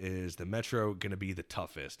Ristolainen. Is the Metro going to be the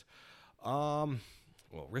toughest? Well,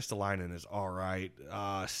 Ristolainen is all right.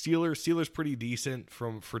 Sealer's pretty decent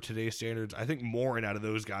for today's standards. I think Morin out of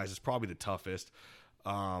those guys is probably the toughest.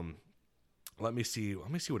 Let me see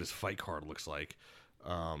what his fight card looks like.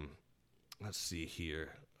 Let's see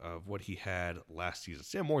here of what he had last season.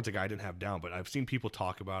 Sam Morin's a guy I didn't have down, but I've seen people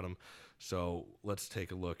talk about him. So let's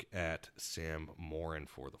take a look at Sam Morin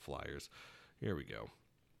for the Flyers. Here we go.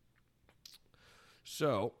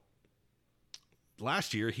 So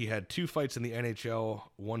last year he had 2 fights in the NHL,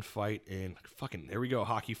 1 fight in fucking, there we go,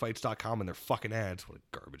 hockeyfights.com and their fucking ads. What a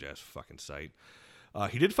garbage ass fucking site.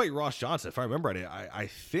 He did fight Ross Johnston, if I remember right. I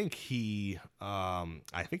think he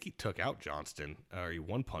took out Johnston, or he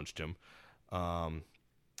one-punched him.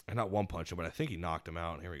 Not one-punched him, but I think he knocked him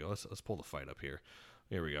out. Here we go. Let's pull the fight up here.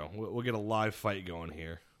 Here we go. We'll get a live fight going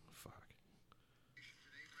here. Fuck. I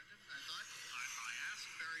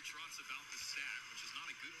asked Barry Trotz about the stat, which is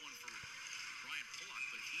not a good one for Ryan Pulock,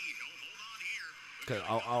 but he'll hold on here. Okay,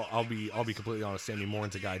 I'll be completely honest. Sammy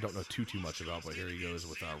Morin's a guy I don't know too much about, but here he goes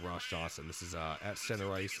with Ross Johnston. This is at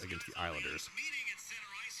center ice against the Islanders. Meeting at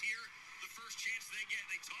center ice here, the first chance they get.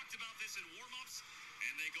 They talked about this in warm-ups,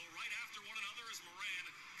 and they go right after one another as Morin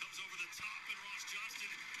comes over the top, and Ross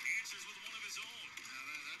Johnston answers with one of his own.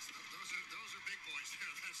 Those are big boys there.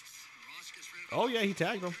 Ross gets rid of. Oh yeah, he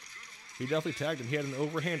tagged him. He definitely tagged him. He had an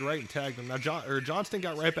overhand right and tagged him. Now Johnston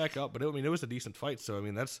got right back up, but it was a decent fight. So I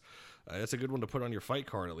mean that's a good one to put on your fight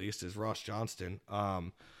card at least, is Ross Johnston,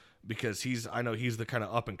 because I know he's the kind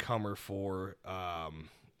of up and comer for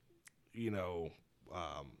the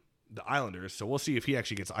Islanders. So we'll see if he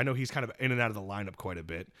actually gets. I know he's kind of in and out of the lineup quite a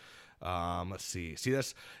bit. Let's see.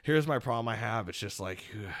 Here's my problem I have. It's just like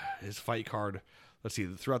his fight card. Let's see.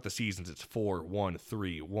 Throughout the seasons, it's 4, 1,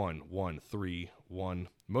 3, 1, 1, 3, 1.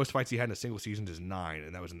 Most fights he had in a single season is 9,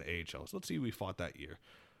 and that was in the AHL. So let's see who we fought that year.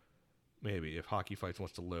 Maybe if Hockey Fights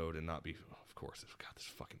wants to load and not be. Of course, God, this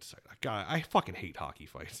fucking site. I fucking hate Hockey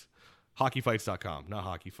Fights. Hockeyfights.com, not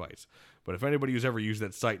Hockey Fights. But if anybody who's ever used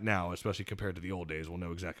that site now, especially compared to the old days, will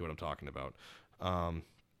know exactly what I'm talking about.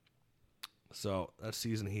 So that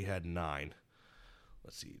season he had 9.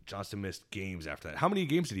 Let's see. Johnston missed games after that. How many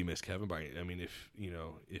games did he miss, Kevin? I mean, if you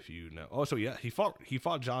know. Oh, so yeah, he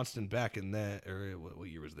fought Johnston back in that. Or what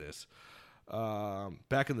year was this?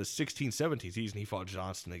 Back in the 16-17 season, he fought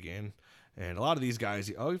Johnston again. And a lot of these guys.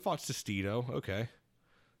 He fought Sestito. Okay,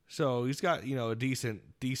 so he's got a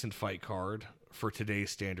decent fight card for today's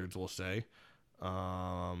standards, we'll say.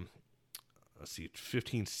 Let's see.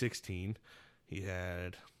 15-16, he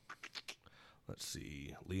had. Let's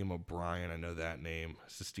see, Liam O'Brien, I know that name.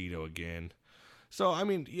 Sestito again. So, I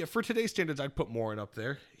mean, yeah, for today's standards, I'd put Morin up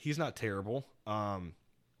there. He's not terrible.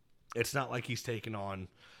 It's not like he's taken on,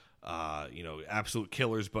 absolute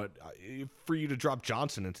killers, but for you to drop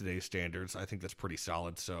Johnson in today's standards, I think that's pretty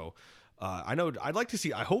solid. So, I know I'd like to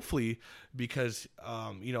see, hopefully, because,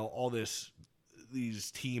 all these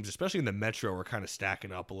teams, especially in the Metro, are kind of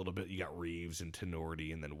stacking up a little bit. You got Reeves and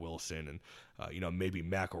Tenorti and then Wilson and, maybe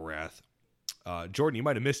McElrath. Jordan, you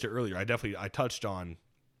might have missed it earlier. I touched on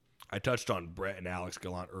Brett and Alex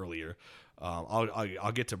Gallant earlier.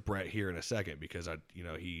 I'll get to Brett here in a second because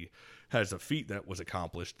he has a feat that was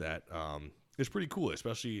accomplished that is pretty cool,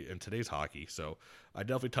 especially in today's hockey. So I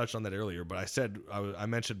definitely touched on that earlier. But I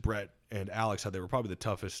mentioned Brett and Alex, how they were probably the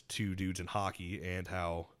toughest 2 dudes in hockey, and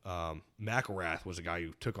how McElrath was a guy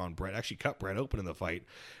who took on Brett, actually cut Brett open in the fight.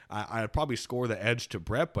 I'd probably score the edge to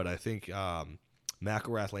Brett, but I think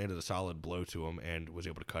McElrath landed a solid blow to him and was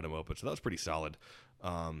able to cut him open. So that was pretty solid.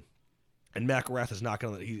 And McElrath is not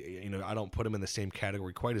going to, I don't put him in the same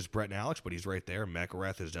category quite as Brett and Alex, but he's right there.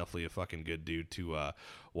 McElrath is definitely a fucking good dude to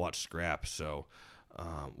watch scrap. So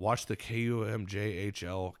watch the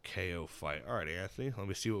KUMJHL KO fight. All right, Anthony, let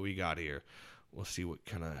me see what we got here. We'll see what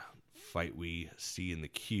kind of fight we see in the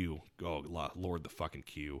queue. Oh, Lord, the fucking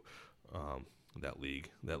queue. That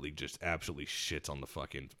league just absolutely shits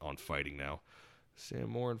on fighting now. Sam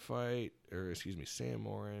Morin fight, Sam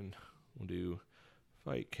Morin. We'll do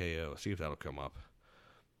fight KO. See if that'll come up.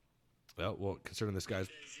 Well, considering this guy's...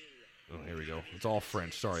 Oh, here we go. It's all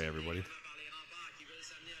French. Sorry, everybody.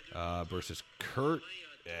 Versus Kurt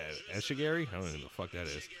Echegaray? I don't even know what the fuck that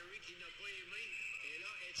is.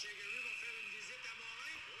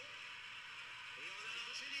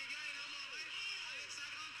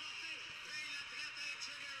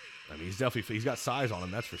 I mean, he's got size on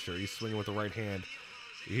him, that's for sure. He's swinging with the right hand.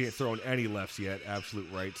 He ain't throwing any lefts yet. Absolute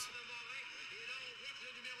rights.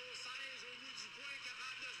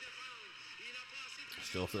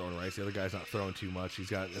 Still throwing rights. The other guy's not throwing too much.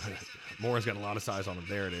 Morin's got a lot of size on him.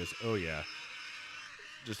 There it is. Oh, yeah.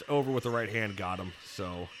 Just over with the right hand, got him.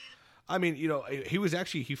 So, I mean,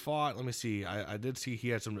 he fought, let me see. I did see he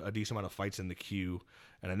had a decent amount of fights in the queue.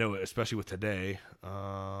 And I know, especially with today.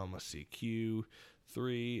 Let's see.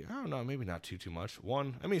 Q3. I don't know. Maybe not too much.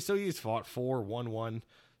 1. I mean, so he's fought 4, 1, 1,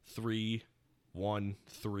 3, 1,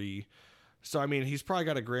 3. So, I mean, he's probably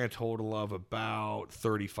got a grand total of about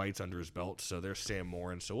 30 fights under his belt. So there's Sam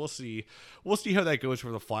Morin. So we'll see how that goes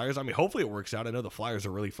for the Flyers. I mean, hopefully it works out. I know the Flyers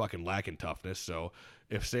are really fucking lacking toughness. So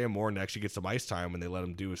if Sam Morin actually gets some ice time and they let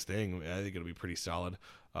him do his thing, I think it'll be pretty solid.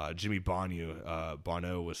 Jimmy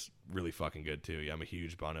Bono was really fucking good too. Yeah, I'm a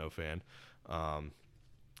huge Bono fan.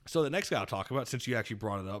 So the next guy I'll talk about, since you actually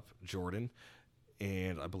brought it up, Jordan,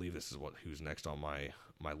 and I believe this is who's next on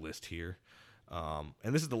my list here.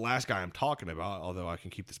 And this is the last guy I'm talking about, although I can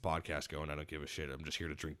keep this podcast going. I don't give a shit. I'm just here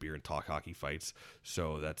to drink beer and talk hockey fights.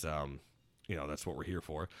 So that's, that's what we're here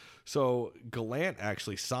for. So Gallant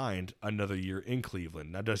actually signed another year in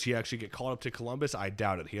Cleveland. Now, does he actually get called up to Columbus? I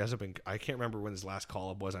doubt it. He hasn't been, I can't remember when his last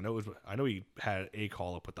call up was. I know he had a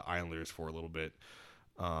call up with the Islanders for a little bit.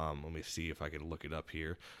 Let me see if I can look it up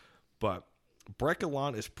here. But Brett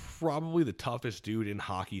Gallant is probably the toughest dude in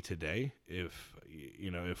hockey today. If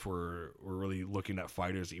we're really looking at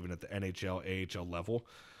fighters, even at the NHL, AHL level.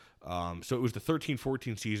 So it was the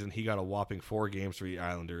 13-14 season. He got a whopping 4 games for the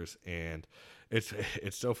Islanders, and it's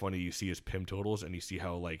so funny. You see his PIM totals, and you see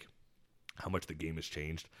how much the game has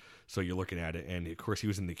changed. So you're looking at it, and of course he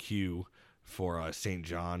was in the queue for St.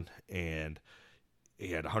 John, and he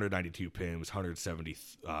had 192 PIMs,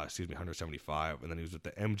 175, and then he was with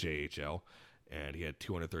the MJHL, and he had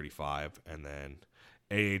 235, and then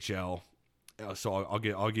AHL. So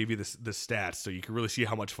I'll give you the stats so you can really see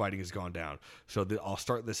how much fighting has gone down. So I'll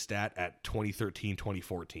start the stat at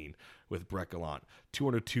 2013-2014 with Brett Gallant.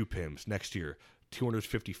 202 PIMs next year.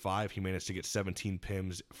 255. He managed to get 17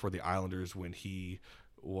 PIMs for the Islanders when he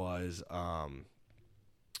was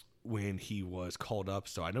called up.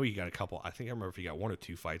 So I know he got a couple. I think I remember if he got 1 or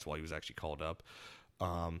 2 fights while he was actually called up.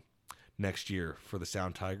 Next year for the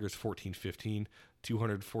Sound Tigers, 14-15,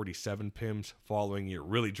 247 PIMs. Following year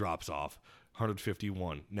really drops off,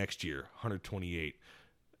 151. Next year, 128.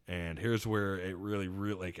 And here's where it really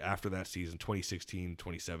after that season,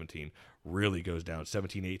 2016-2017, really goes down.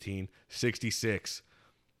 17-18, 66.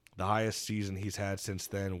 The highest season he's had since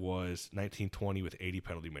then was 1920 with 80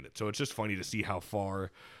 penalty minutes. So it's just funny to see how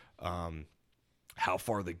far the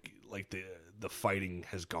fighting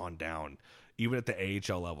has gone down, even at the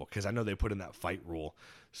AHL level, because I know they put in that fight rule.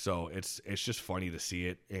 So it's just funny to see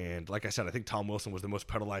it. And like I said, I think Tom Wilson was the most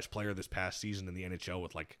penalized player this past season in the NHL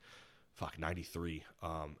with 93.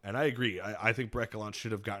 And I agree. I think Brett Gallant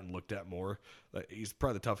should have gotten looked at more. He's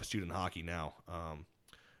probably the toughest dude in hockey now.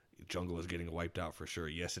 Jungle is getting wiped out for sure.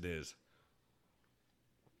 Yes, it is.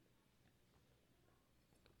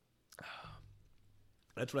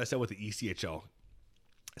 That's what I said with the ECHL.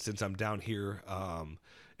 Since I'm down here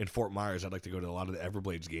in Fort Myers, I'd like to go to a lot of the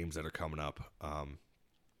Everblades games that are coming up. But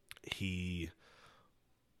they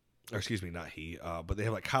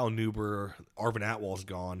have Kyle Neuber, Arvin Atwall's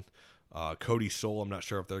gone. Cody Soul, I'm not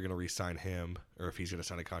sure if they're going to re-sign him or if he's going to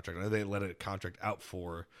sign a contract. I know they let a contract out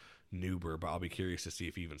for Neuber, but I'll be curious to see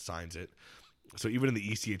if he even signs it. So even in the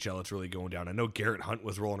ECHL, it's really going down. I know Garrett Hunt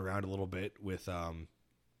was rolling around a little bit with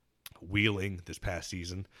Wheeling this past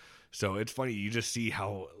season. So it's funny, you just see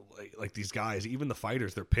how these guys, even the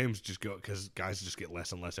fighters, their PIMs just go, because guys just get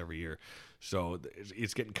less and less every year. So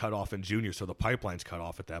it's getting cut off in junior, so the pipeline's cut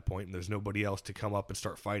off at that point, and there's nobody else to come up and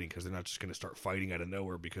start fighting, because they're not just going to start fighting out of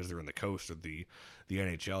nowhere because they're in the coast or the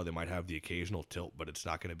NHL. They might have the occasional tilt, but it's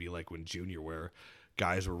not going to be like when junior, where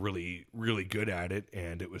guys were really, really good at it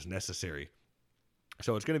and it was necessary.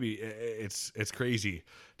 So it's going to be, it's crazy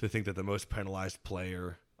to think that the most penalized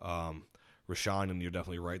player, Rashawn, and you're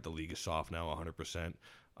definitely right, the league is soft now 100%.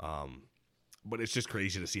 But it's just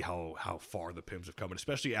crazy to see how far the PIMs have come, and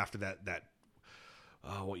especially after that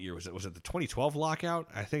what year was it? Was it the 2012 lockout?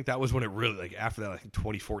 I think that was when it really, after that, I think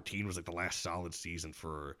 2014 was the last solid season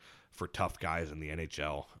for tough guys in the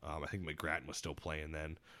NHL. I think McGrattan was still playing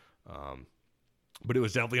then. But it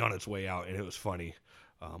was definitely on its way out, and it was funny.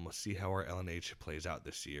 Let's see how our LNH plays out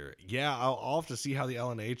this year. Yeah, I'll have to see how the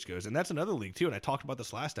LNH goes. And that's another league, too. And I talked about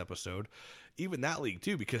this last episode. Even that league,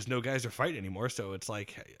 too, because no guys are fighting anymore. So it's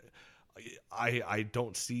I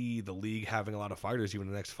don't see the league having a lot of fighters even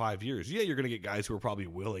in the next 5 years. Yeah, you're going to get guys who are probably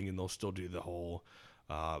willing, and they'll still do the whole...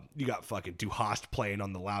 you got fucking Duhast playing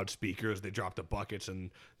on the loudspeakers. They drop the buckets,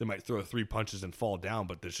 and they might throw 3 punches and fall down.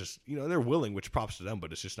 But there's just... they're willing, which props to them.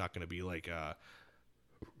 But it's just not going to be we'll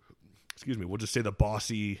just say the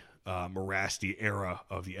Bossy, Morasti era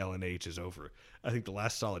of the LNH is over. I think the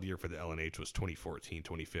last solid year for the LNH was 2014,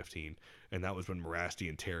 2015, and that was when Morasti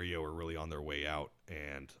and Terrio were really on their way out,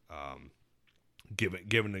 and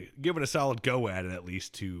given a solid go at it, at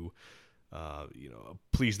least to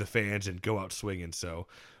please the fans and go out swinging. So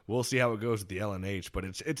we'll see how it goes with the LNH, but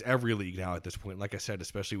it's every league now at this point. Like I said,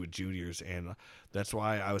 especially with juniors, and that's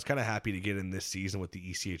why I was kind of happy to get in this season with the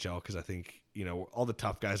ECHL, because I think all the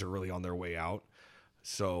tough guys are really on their way out.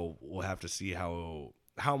 So we'll have to see how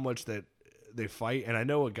much that they fight. And I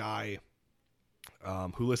know a guy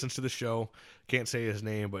who listens to the show, can't say his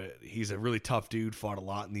name, but he's a really tough dude, fought a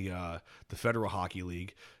lot in the Federal Hockey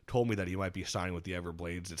League, told me that he might be signing with the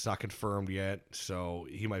Everblades. It's not confirmed yet, so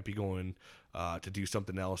he might be going to do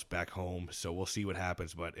something else back home, so we'll see what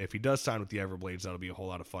happens. But if he does sign with the Everblades, that'll be a whole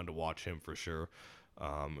lot of fun to watch him for sure.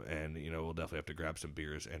 And we'll definitely have to grab some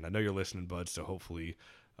beers. And I know you're listening, bud, so hopefully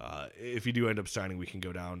if you do end up signing, we can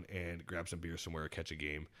go down and grab some beers somewhere, catch a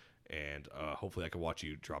game, and hopefully I can watch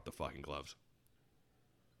you drop the fucking gloves.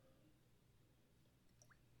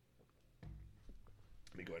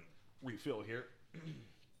 Let me go ahead and refill here.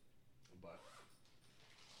 But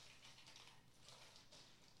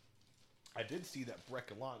I did see that Brett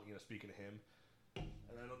Gallant, speaking of him,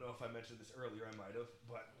 and I don't know if I mentioned this earlier, I might have,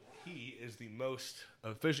 but he is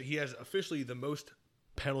he has officially the most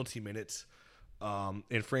penalty minutes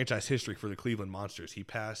in franchise history for the Cleveland Monsters. He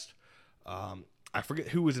passed, I forget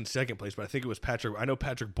who was in second place, but I think it was Patrick. I know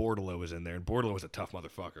Patrick Bordelot was in there, and Bordelot was a tough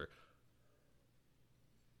motherfucker.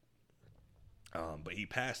 But he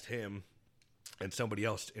passed him and somebody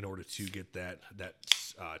else in order to get that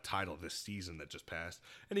title this season that just passed.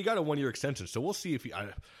 And he got a 1-year extension. So we'll see if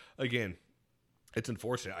again, it's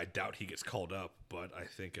unfortunate. I doubt he gets called up, but I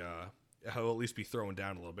think he'll at least be thrown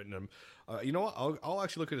down a little bit. And you know what? I'll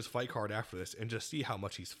actually look at his fight card after this and just see how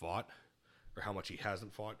much he's fought, or how much he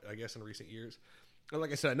hasn't fought, I guess, in recent years. And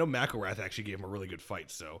like I said, I know McElrath actually gave him a really good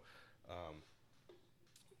fight. So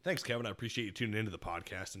thanks, Kevin. I appreciate you tuning into the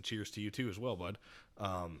podcast, and cheers to you too as well, bud.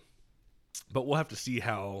 But we'll have to see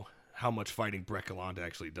how much fighting Brett Gallant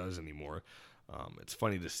actually does anymore. It's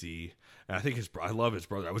funny to see, and I think I love his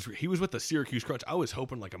brother. He was with the Syracuse Crunch. I was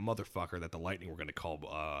hoping like a motherfucker that the Lightning were going to call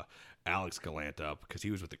Alex Gallant up, because he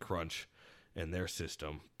was with the Crunch in their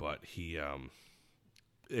system, but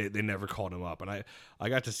they never called him up. And I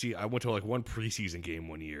got to see. I went to like one preseason game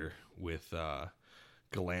one year with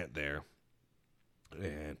Gallant there.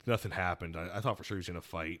 And nothing happened. I thought for sure he was going to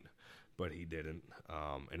fight, but he didn't.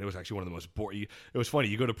 And it was actually one of the most boring. It was funny.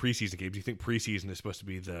 You go to preseason games, you think preseason is supposed to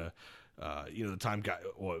be the time guy.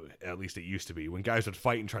 Well, at least it used to be, when guys would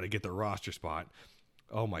fight and try to get their roster spot.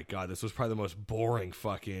 Oh my God, this was probably the most boring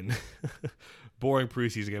boring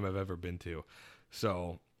preseason game I've ever been to.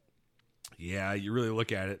 So, yeah, you really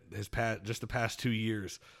look at it, just the past 2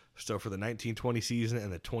 years. So for the 1920 season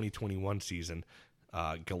and the 2021 season,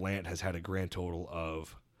 Gallant has had a grand total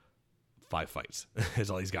of 5 fights. Is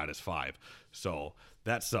all he's got is 5. So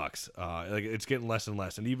that sucks. It's getting less and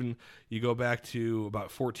less. And even you go back to about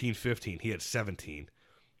 14-15, he had 17.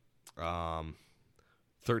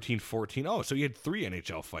 13-14. Oh, so he had 3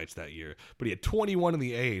 NHL fights that year, but he had 21 in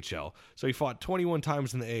the AHL. So he fought 21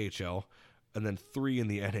 times in the AHL and then 3 in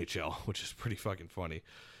the NHL, which is pretty fucking funny.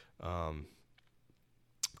 I'm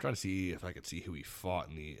trying to see if I could see who he fought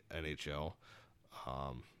in the NHL.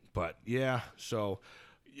 But yeah, so,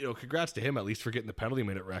 congrats to him at least for getting the penalty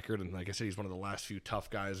minute record. And like I said, he's one of the last few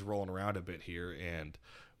tough guys rolling around a bit here. And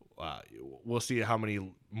we'll see how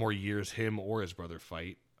many more years him or his brother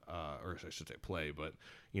fight, or I should say play. But,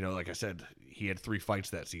 like I said, he had 3 fights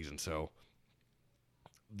that season. So,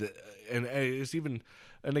 and it's even,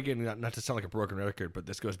 and again, not to sound like a broken record, but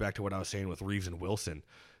this goes back to what I was saying with Reeves and Wilson.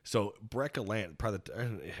 So Brett Gallant,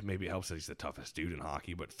 maybe it helps that he's the toughest dude in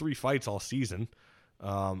hockey, but 3 fights all season.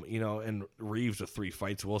 And Reeves with 3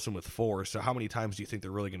 fights, Wilson with 4. So how many times do you think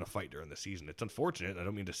they're really going to fight during the season? It's unfortunate. I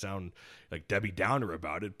don't mean to sound like Debbie Downer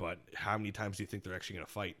about it, but how many times do you think they're actually going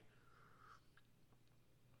to fight?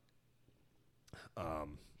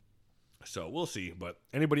 So we'll see. But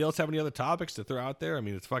anybody else have any other topics to throw out there? I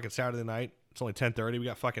mean, it's fucking Saturday night. It's only 10:30. We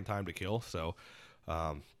got fucking time to kill. So,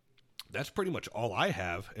 that's pretty much all I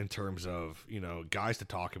have in terms of, guys to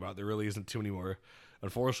talk about. There really isn't too many more.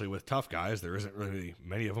 Unfortunately, with tough guys, there isn't really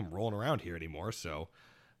many of them rolling around here anymore. So,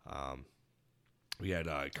 we had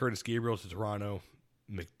Curtis Gabriel to Toronto,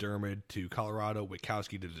 McDermott to Colorado,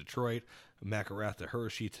 Witkowski to Detroit, McElrath to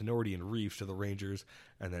Hershey, Tenorti and Reeves to the Rangers,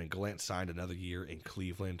 and then Gallant signed another year in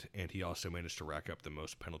Cleveland, and he also managed to rack up the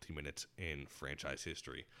most penalty minutes in franchise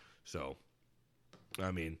history. So,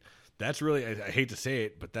 I mean, that's really, I hate to say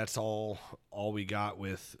it, but that's all we got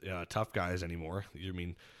with tough guys anymore. I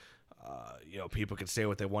mean, people can say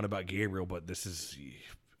what they want about Gabriel, but this is,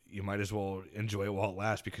 you might as well enjoy it while it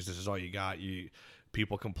lasts, because this is all you got.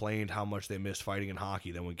 People complained how much they missed fighting in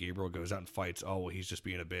hockey. Then when Gabriel goes out and fights, oh, well, he's just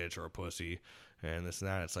being a bitch or a pussy. and this and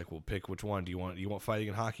that. It's like, well, pick which one. Do you want fighting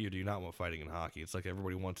in hockey, or do you not want fighting in hockey? It's like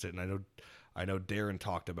everybody wants it, and I know Darren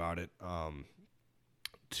talked about it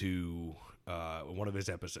to one of his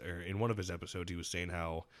episodes. In one of his episodes, he was saying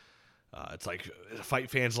how it's like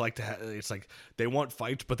fight fans like to it's like they want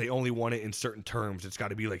fights, but they only want it in certain terms. It's got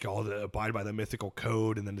to be like all the abide by the mythical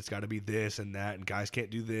code, and then it's got to be this and that, and guys can't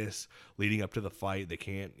do this leading up to the fight. They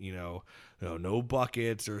can't, no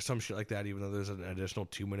buckets or some shit like that, even though there's an additional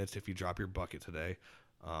 2 minutes if you drop your bucket today.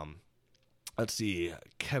 Let's see.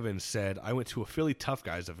 Kevin said, I went to a Philly Tough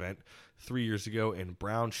Guys event 3 years ago, and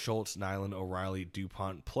Brown, Schultz, Nyland, O'Reilly,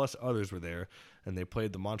 DuPont, plus others were there, and they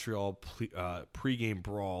played the Montreal pregame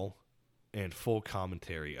brawl and full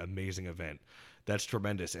commentary. Amazing event. That's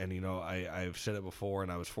tremendous. And, I've said it before,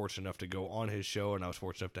 and I was fortunate enough to go on his show, and I was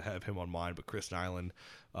fortunate enough to have him on mine. But Chris Nyland,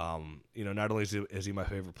 not only is he my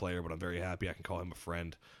favorite player, but I'm very happy I can call him a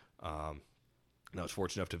friend. And I was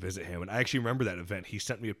fortunate enough to visit him. And I actually remember that event. He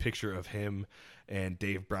sent me a picture of him and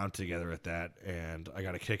Dave Brown together at that, and I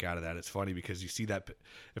got a kick out of that. It's funny because you see that,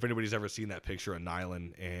 if anybody's ever seen that picture of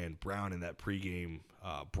Nyland and Brown in that pregame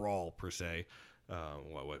brawl, per se, I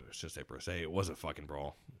should say per se, it was a fucking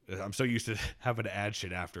brawl. I'm so used to having to add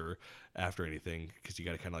shit after anything, because you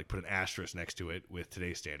got to kind of like put an asterisk next to it with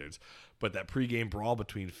today's standards. But that pregame brawl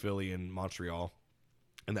between Philly and Montreal,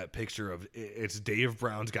 and that picture of it's Dave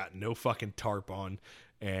Brown's got no fucking tarp on,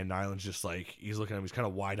 and Nyland's just like, he's looking at him, he's kind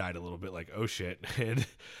of wide-eyed a little bit like, oh shit. And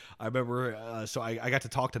I remember, so I got to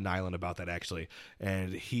talk to Nyland about that actually,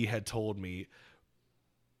 and he had told me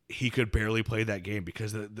he could barely play that game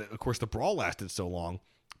because of course the brawl lasted so long.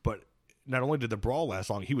 But not only did the brawl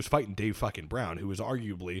last long, he was fighting Dave fucking Brown, who was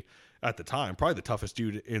arguably at the time probably the toughest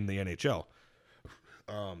dude in the NHL.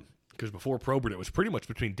 Because before Probert, it was pretty much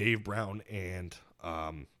between Dave Brown and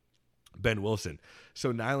Ben Wilson.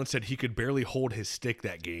 So Nyland said he could barely hold his stick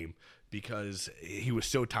that game because he was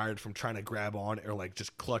so tired from trying to grab on or like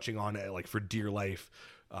just clutching on it like for dear life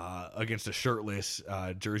against a shirtless,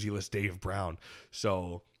 jerseyless Dave Brown.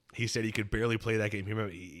 So he said he could barely play that game.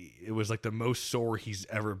 It was like the most sore he's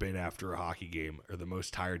ever been after a hockey game, or the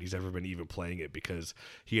most tired he's ever been even playing it, because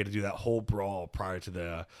he had to do that whole brawl prior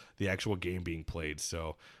to the actual game being played.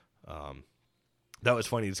 So that was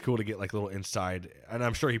funny. It's cool to get like little inside, and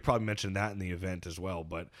I'm sure he probably mentioned that in the event as well,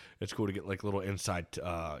 but it's cool to get like little inside,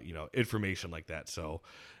 information like that. So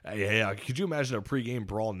yeah, could you imagine a pregame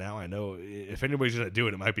brawl now? I know if anybody's going to do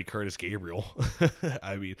it, it might be Curtis Gabriel.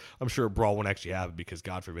 I mean, I'm sure a brawl won't actually happen because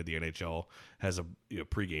God forbid the NHL has a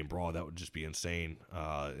pregame brawl. That would just be insane.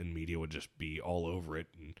 And media would just be all over it.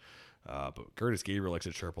 And, but Curtis Gabriel likes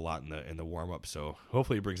to chirp a lot in the warm up, so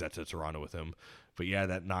hopefully he brings that to Toronto with him. But yeah,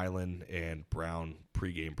 that Nyland and Brown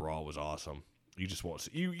pregame brawl was awesome. You just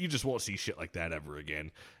won't see shit like that ever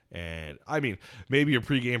again. And I mean, maybe a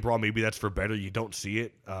pregame brawl, maybe that's for better. You don't see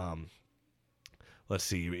it. Let's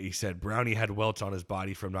see. He said Brownie had welts on his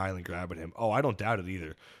body from Nyland grabbing him. Oh, I don't doubt it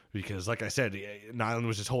either, because like I said, Nyland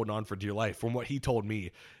was just holding on for dear life. From what he told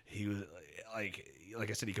me, he was like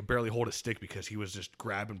I said, he could barely hold a stick because he was just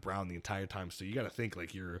grabbing Brown the entire time. So you got to think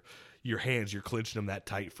like your hands, you're clinching them that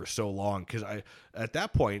tight for so long. Because at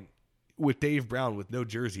that point, with Dave Brown with no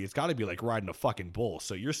jersey, it's got to be like riding a fucking bull.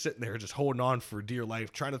 So you're sitting there just holding on for dear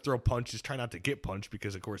life, trying to throw punches, try not to get punched,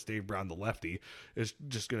 because of course Dave Brown, the lefty, is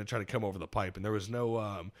just going to try to come over the pipe. And there was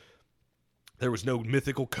no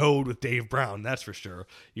mythical code with Dave Brown, that's for sure.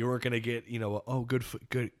 You weren't going to get,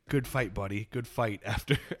 good fight, buddy, good fight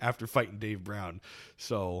after fighting Dave Brown.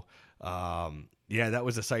 So, yeah, that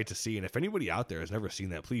was a sight to see. And if anybody out there has never seen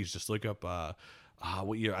that, please just look up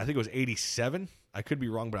what year. I think it was 87. I could be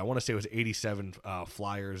wrong, but I want to say it was 87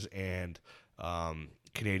 Flyers and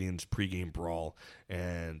Canadiens pregame brawl.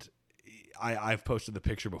 And I've posted the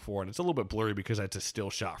picture before, and it's a little bit blurry because it's a still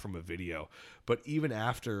shot from a video. But even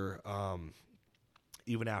after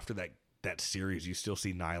that series, you still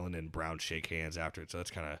see Nyland and Brown shake hands after it. So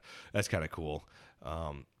that's kind of cool.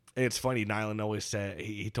 And it's funny. Nyland always said,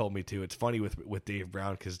 he told me too, it's funny with Dave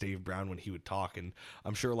Brown, because Dave Brown, when he would talk, and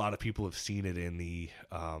I'm sure a lot of people have seen it in the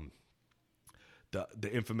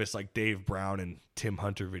infamous like Dave Brown and Tim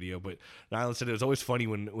Hunter video, but Nyland said it was always funny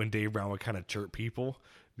when Dave Brown would kind of chirp people,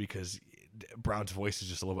 because Brown's voice is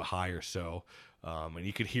just a little bit higher. So, and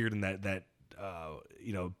you could hear it in that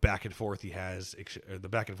back and forth the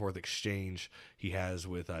back and forth exchange he has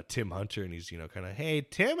with Tim Hunter, and he's kind of, hey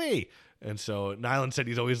Timmy, and so Nyland said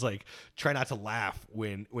he's always like try not to laugh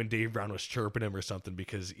when Dave Brown was chirping him or something,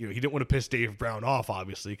 because he didn't want to piss Dave Brown off,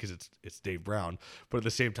 obviously, because it's Dave Brown, but at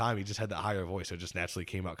the same time he just had that higher voice, so it just naturally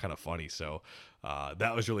came out kind of funny. So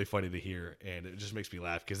that was really funny to hear, and it just makes me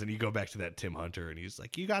laugh, because then you go back to that Tim Hunter and he's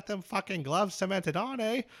like, you got them fucking gloves cemented on,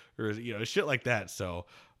 eh? Or shit like that. So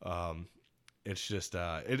it's just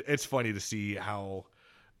it's funny to see how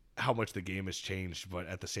much the game has changed, but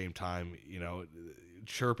at the same time,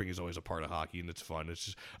 chirping is always a part of hockey, and it's fun. It's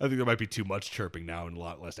just, I think there might be too much chirping now and a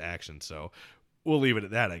lot less action, so we'll leave it at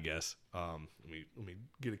that, I guess. Let me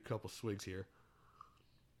get a couple swigs here.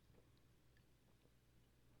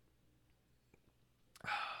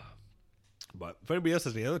 But if anybody else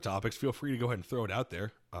has any other topics, feel free to go ahead and throw it out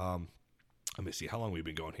there. Let me see how long we've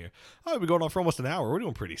been going here. We've been going on for almost an hour. We're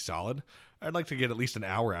doing pretty solid. I'd like to get at least an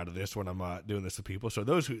hour out of this when I'm doing this with people. So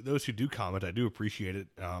those who do comment, I do appreciate it.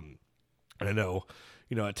 And I know,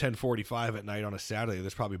 at 10:45 at night on a Saturday,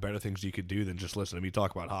 there's probably better things you could do than just listen to me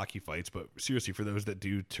talk about hockey fights. But seriously, for those that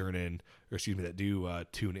do tune in,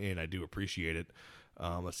 I do appreciate it.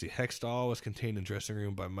 Let's see. Hextall was contained in dressing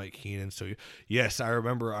room by Mike Keenan. So yes, I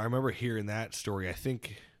remember hearing that story. I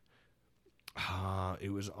think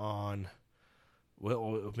it was on.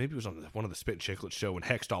 Well, maybe it was on one of the Spit and Chicklets show when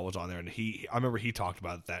Hextall was on there, and I remember he talked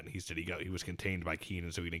about that, and he said he was contained by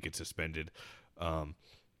Keenan, so he didn't get suspended. And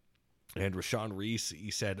Rashawn Reese,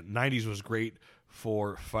 he said 90s was great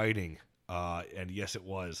for fighting, and yes, it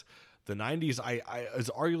was. The 90s, I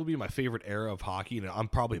is arguably my favorite era of hockey, and I'm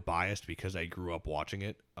probably biased because I grew up watching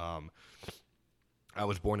it. I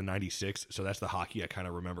was born in 96, so that's the hockey I kind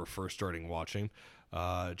of remember first starting watching.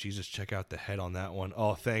 Jesus, check out the head on that one.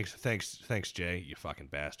 Oh, thanks, Jay, you fucking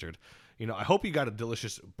bastard. I hope you got a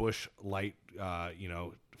delicious Busch Light,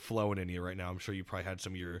 flowing in you right now. I'm sure you probably had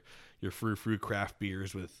some of your frou craft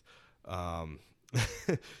beers with,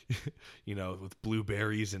 with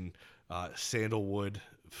blueberries and sandalwood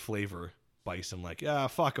flavor. Bison,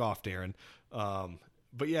 fuck off, Darren.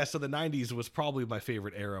 But yeah, so the 90s was probably my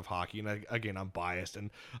favorite era of hockey, and again, I'm biased.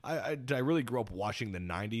 And did I really grow up watching the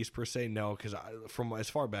 90s per se? No, because from as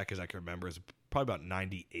far back as I can remember, it's probably about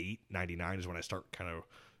 98, 99 is when I start kind of,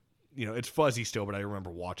 it's fuzzy still, but I remember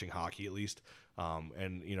watching hockey at least.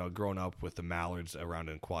 And growing up with the Mallards around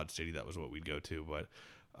in Quad City, that was what we'd go to. But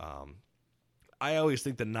I always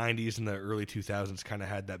think the 90s and the early 2000s kind of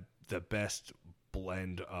had the best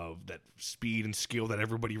blend of that speed and skill that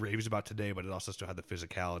everybody raves about today, but it also still had the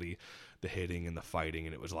physicality, the hitting, and the fighting,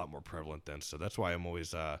 and it was a lot more prevalent then. So that's why I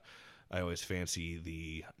always fancy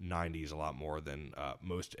the 90s a lot more than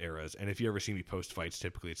most eras. And if you ever see me post fights,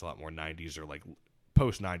 typically it's a lot more 90s or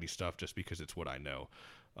post 90s stuff, just because it's what I know.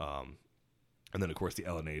 And then of course the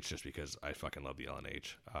LNH, just because I fucking love the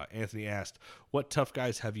LNH. Anthony asked, "What tough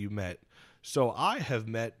guys have you met?" So I have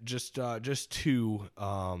met just two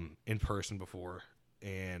in person before,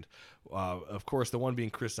 and of course the one being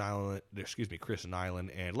Chris Nyland.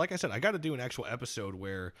 And like I said, I got to do an actual episode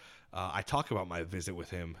where I talk about my visit with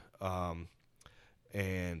him,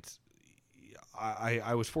 and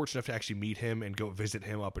I was fortunate enough to actually meet him and go visit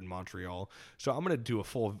him up in Montreal. So I'm going to do a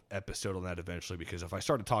full episode on that eventually, because if I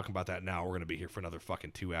started talking about that now, we're going to be here for another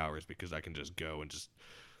fucking 2 hours, because I can just go and just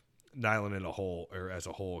Nyland as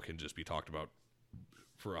a whole can just be talked about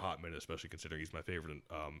for a hot minute, especially considering he's my favorite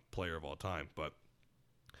player of all time. But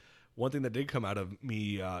one thing that did come out of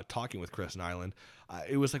me talking with Chris Nyland,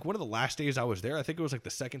 it was one of the last days I was there. I think it was the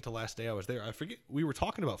second to last day I was there. I forget. We were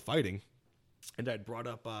talking about fighting, and I'd brought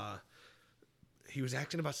up he was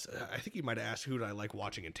asking about, I think he might have asked who did I like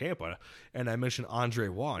watching in Tampa, and I mentioned Andre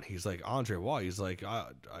Waugh, and he's like, Andre Waugh, he's like,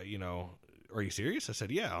 are you serious? I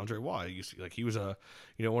said, yeah, Andre Waugh. He was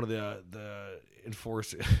one of the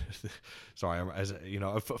enforcers. Sorry,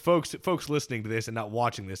 folks listening to this and not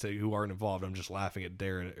watching this who aren't involved, I'm just laughing at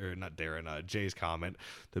Jay's comment.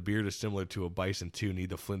 The beard is similar to a Bison 2, need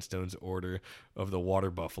the Flintstones order of the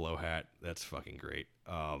water buffalo hat. That's fucking great.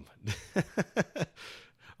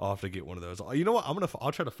 I'll have to get one of those. You know what?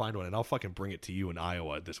 I'll try to find one, and I'll fucking bring it to you in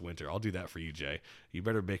Iowa this winter. I'll do that for you, Jay. You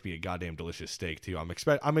better make me a goddamn delicious steak too. I'm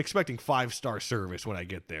expecting 5-star service when I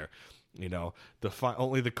get there.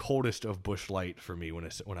 Only the coldest of Busch Light for me when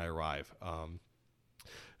I arrive.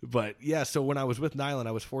 But yeah, so when I was with Nyland,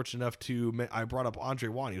 I was fortunate enough I brought up Andre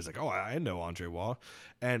Waugh, and he was like, "Oh, I know Andre Waugh,"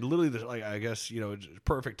 and literally, I guess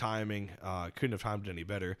perfect timing. Couldn't have timed it any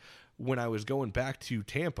better. When I was going back to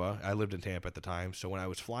Tampa, I lived in Tampa at the time, so when I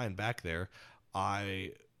was flying back there, when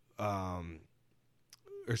Nyland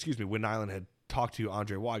had talk to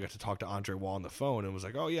Andre Waugh. I got to talk to Andre Waugh on the phone and was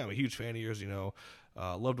like, oh, yeah, I'm a huge fan of yours,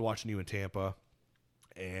 loved watching you in Tampa.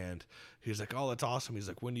 And he was like, oh, that's awesome. He's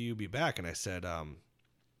like, when do you be back? And I said,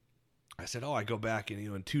 oh, I go back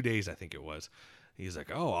in 2 days, I think it was. He's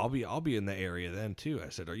like, oh, I'll be in the area then too. I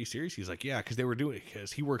said, are you serious? He's like, yeah, because they were doing it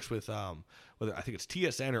because he works with whether I think it's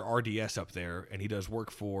TSN or RDS up there, and he does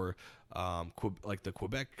work for like the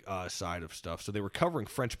Quebec side of stuff. So they were covering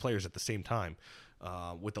French players at the same time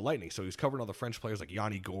with the Lightning. So he was covering all the French players like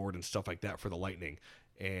Yanni Gourde and stuff like that for the Lightning,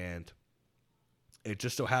 and it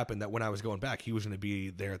just so happened that when I was going back, he was going to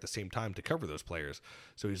be there at the same time to cover those players.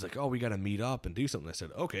 So he's like, oh, we got to meet up and do something. I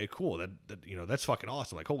said, okay, cool. That that's fucking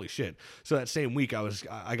awesome. Like, holy shit. So that same week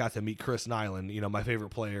I got to meet Chris Nyland, my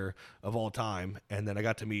favorite player of all time. And then I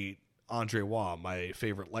got to meet Andre Waugh, my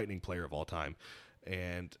favorite Lightning player of all time.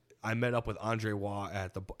 And I met up with Andre Waugh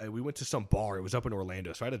we went to some bar. It was up in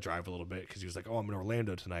Orlando. So I had to drive a little bit because he was like, oh, I'm in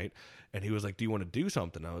Orlando tonight. And he was like, do you want to do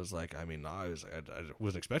something? I was like, I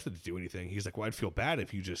wasn't expected to do anything. He's like, well, I'd feel bad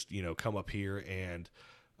if you just, come up here and,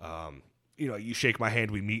 you shake my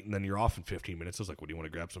hand, we meet, and then you're off in 15 minutes. I was like, what, do you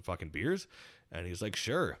want to grab some fucking beers? And he's like,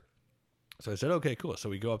 sure. So I said, okay, cool. So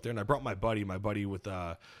we go up there and I brought my buddy with,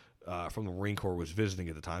 from the Marine Corps was visiting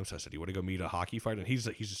at the time. So I said, you want to go meet a hockey fighter? And he's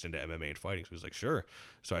just into MMA and fighting. So he was like, sure.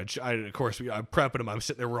 So I'm prepping him. I'm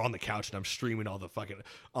sitting there, we're on the couch and I'm streaming all the fucking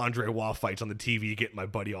Andre Waugh fights on the TV, getting my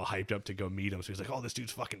buddy all hyped up to go meet him. So he's like, oh, this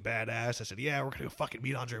dude's fucking badass. I said, yeah, we're going to go fucking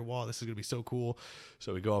meet Andre Waugh. This is going to be so cool.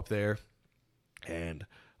 So we go up there and,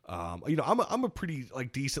 I'm a pretty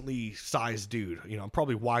decently sized dude. I'm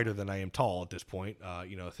probably wider than I am tall at this point.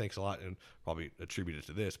 Thanks a lot, and probably attributed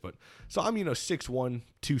to this. But so I'm 6'1",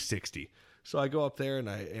 260. So I go up there and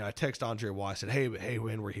I text Andre Waugh. I said, hey,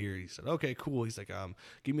 when we're here. He said, okay, cool. He's like,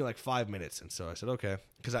 give me 5 minutes. And so I said, okay,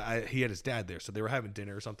 because he had his dad there, so they were having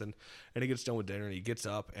dinner or something. And he gets done with dinner and he gets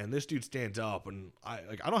up, and this dude stands up, and I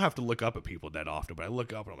don't have to look up at people that often, but I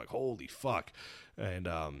look up and I'm like, holy fuck, and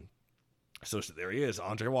So there he is,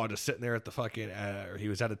 Andre Waugh, just sitting there at the fucking, he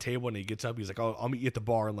was at a table and he gets up. He's like, oh, I'll meet you at the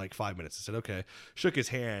bar in 5 minutes. I said, okay. Shook his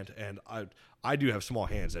hand, and I do have small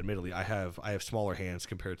hands. Admittedly, I have smaller hands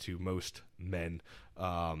compared to most men.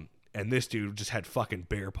 And this dude just had fucking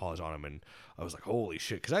bear paws on him, and I was like, holy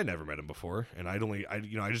shit, because I never met him before, and I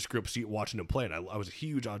just grew up watching him play, and I was a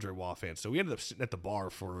huge Andre Waugh fan. So we ended up sitting at the bar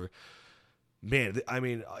for, man,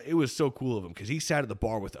 it was so cool of him because he sat at the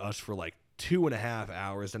bar with us for 2.5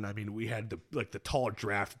 hours, and we had the tall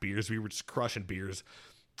draft beers. We were just crushing beers,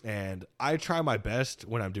 and I try my best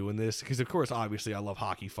when I'm doing this because, of course, obviously I love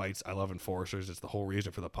hockey fights. I love enforcers. It's the whole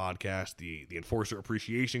reason for the podcast, the enforcer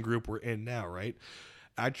appreciation group we're in now, right?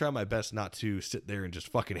 I try my best not to sit there and just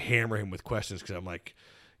fucking hammer him with questions because I'm like,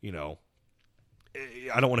 I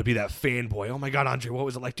don't want to be that fanboy. Oh my God, Andre, what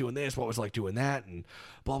was it like doing this? What was it like doing that? And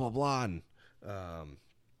blah, blah, blah. And,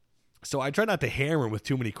 so I try not to hammer him with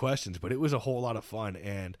too many questions, but it was a whole lot of fun.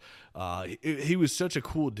 And he was such a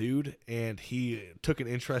cool dude, and he took an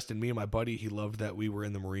interest in me and my buddy. He loved that we were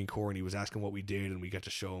in the Marine Corps, and he was asking what we did, and we got to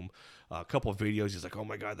show him a couple of videos. He's like, oh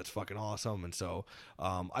my God, that's fucking awesome. And so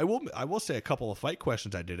I will say a couple of fight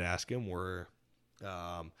questions I did ask him were,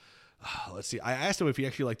 let's see. I asked him if he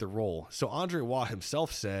actually liked the role. So Andre Waugh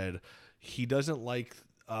himself said he doesn't like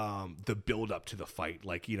the build up to the fight,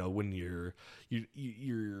 when you're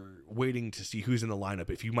waiting to see who's in the lineup,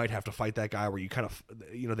 if you might have to fight that guy, where you kind of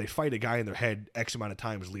they fight a guy in their head X amount of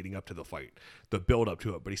times leading up to the fight, the build up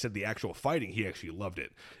to it. But he said the actual fighting, he actually loved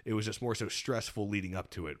it. It was just more so stressful leading up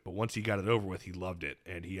to it, but once he got it over with, he loved it,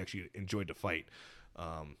 and he actually enjoyed the fight.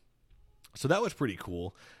 So that was pretty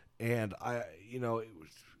cool. And it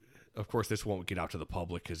was, of course, this won't get out to the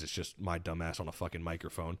public because it's just my dumbass on a fucking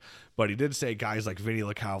microphone. But he did say guys like Vinny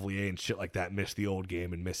Lecavalier and shit like that miss the old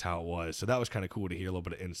game and miss how it was. So that was kind of cool to hear a little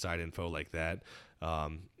bit of inside info like that.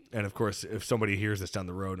 And of course, if somebody hears this down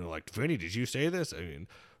the road and they're like, Vinny, did you say this?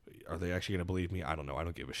 Are they actually going to believe me? I don't know. I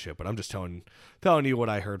don't give a shit. But I'm just telling you what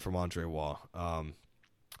I heard from Andre Waugh.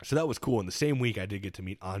 So that was cool. In the same week, I did get to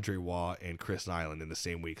meet Andre Waugh and Chris Nyland in the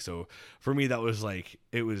same week. So for me, that was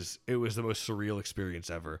it was the most surreal experience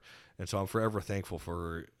ever. And so I'm forever thankful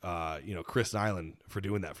for, Chris Nyland for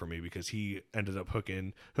doing that for me, because he ended up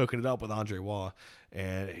hooking it up with Andre Waugh,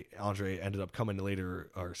 and Andre ended up coming on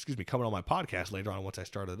my podcast later on once I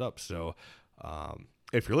started it up. So,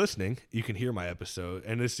 if you're listening, you can hear my episode,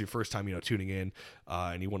 and this is your first time, tuning in,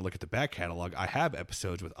 and you want to look at the back catalog. I have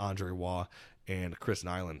episodes with Andre Waugh and Chris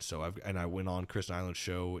Nyland. So I went on Chris Nyland's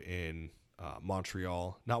show in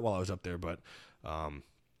Montreal, not while I was up there, but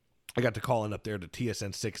I got to call in up there to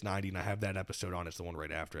TSN 690, and I have that episode on. It's the one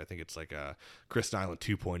right after. I think it's like Chris Nyland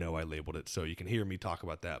 2.0, I labeled it, so you can hear me talk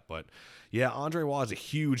about that. But, yeah, Andre Waugh is a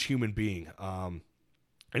huge human being, and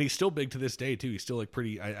he's still big to this day, too. He's still, like,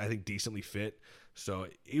 pretty, I think, decently fit. So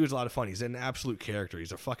he was a lot of fun. He's an absolute character.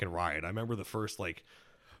 He's a fucking riot. I remember the first,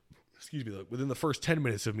 within the first 10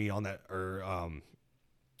 minutes of me on that, or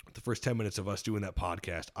the first 10 minutes of us doing that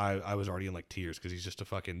podcast, I was already in, like, tears because he's just a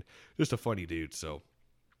funny dude, so.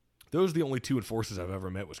 Those are the only two enforcers I've ever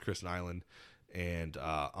met was Chris Nyland and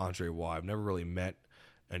Andre Waugh. I've never really met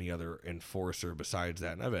any other enforcer besides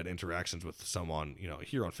that. And I've had interactions with some on,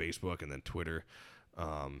 here on Facebook and then Twitter.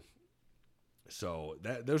 So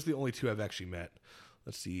those are the only two I've actually met.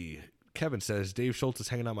 Let's see. Kevin says, Dave Schultz is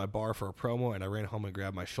hanging out my bar for a promo, and I ran home and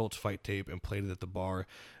grabbed my Schultz fight tape and played it at the bar.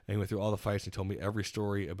 And he went through all the fights and told me every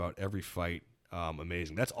story about every fight.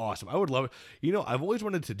 Amazing. That's awesome. I would love it. I've always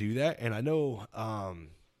wanted to do that, and I know...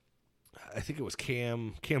 I think it was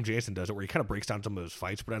Cam Jansen does it, where he kind of breaks down some of those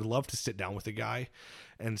fights, but I'd love to sit down with a guy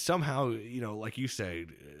and somehow, like you say,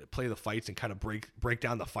 play the fights and kind of break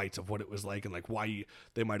down the fights of what it was like and like why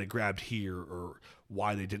they might have grabbed here or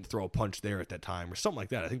why they didn't throw a punch there at that time or something like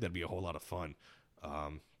that. I think that'd be a whole lot of fun.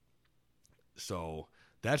 So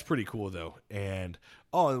that's pretty cool though. And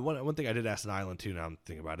one thing I did ask Nyland too, now I'm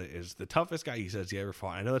thinking about it, is the toughest guy he says he ever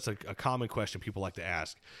fought. I know that's a common question people like to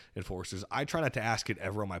ask enforcers. I try not to ask it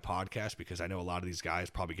ever on my podcast because I know a lot of these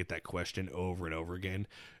guys probably get that question over and over again.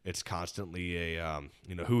 It's constantly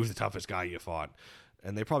who's the toughest guy you fought?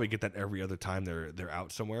 And they probably get that every other time they're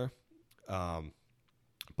out somewhere.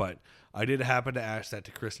 But I did happen to ask that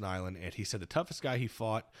to Chris Nyland, and he said the toughest guy he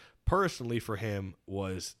fought personally for him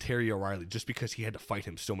was Terry O'Reilly, just because he had to fight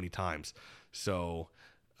him so many times. So,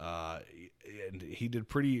 and he did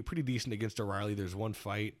pretty decent against O'Reilly. There's one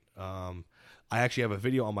fight. I actually have a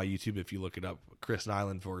video on my YouTube if you look it up. Chris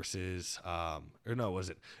Nyland versus,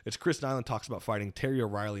 it's Chris Nyland talks about fighting Terry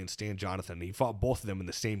O'Reilly and Stan Jonathan. He fought both of them in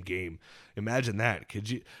the same game. Imagine that.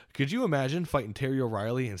 Could you imagine fighting Terry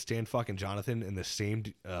O'Reilly and Stan fucking Jonathan in the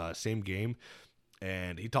same game?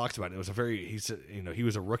 And he talks about it. He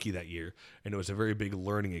was a rookie that year, and it was a very big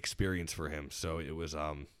learning experience for him. So it was,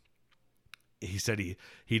 he said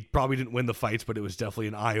he probably didn't win the fights, but it was definitely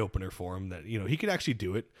an eye opener for him that, he could actually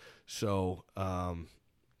do it. So,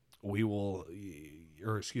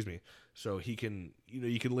 so he can,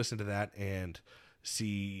 you can listen to that and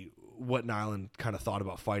see what Nyland kind of thought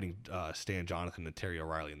about fighting Stan Jonathan and Terry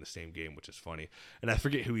O'Reilly in the same game, which is funny. And I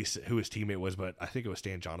forget who his teammate was, but I think it was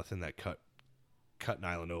Stan Jonathan that cut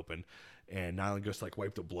Nyland open, and Nyland goes to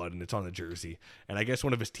wipe the blood, and it's on the jersey. And I guess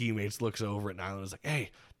one of his teammates looks over at Nyland and was like,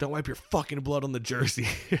 "Hey, don't wipe your fucking blood on the jersey."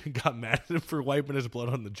 And got mad at him for wiping his blood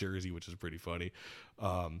on the jersey, which is pretty funny.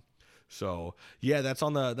 So yeah, that's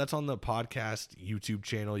on the podcast YouTube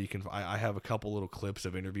channel. You can, I have a couple little clips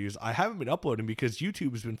of interviews. I haven't been uploading because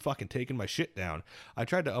YouTube has been fucking taking my shit down. I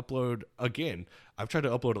tried to upload again. I've tried to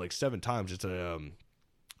upload it 7 times. It's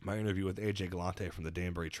my interview with AJ Galante from the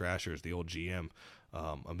Danbury Trashers, the old GM.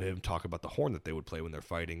 I'm him talk about the horn that they would play when they're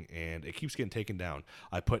fighting, and it keeps getting taken down.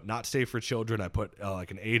 I put not safe for children. I put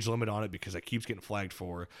an age limit on it because it keeps getting flagged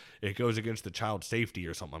for it goes against the child safety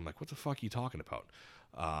or something. I'm like, what the fuck are you talking about?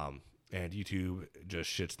 And YouTube just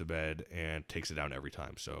shits the bed and takes it down every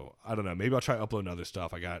time. So I don't know. Maybe I'll try uploading other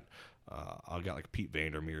stuff. I got Pete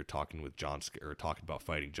Vandermeer talking with talking about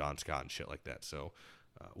fighting John Scott and shit like that. So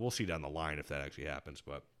we'll see down the line if that actually happens.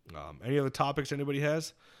 But any other topics anybody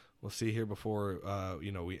has? We'll see here before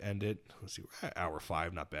we end it. Let's see, we're at hour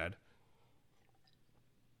 5, not bad.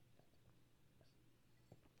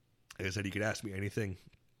 Like I said, you could ask me anything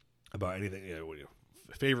about anything.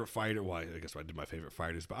 Favorite fighter? Well, I guess I did my favorite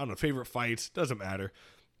fighters, but I don't know. Favorite fights, doesn't matter.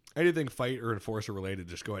 Anything fight or enforcer related,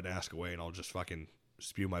 just go ahead and ask away, and I'll just fucking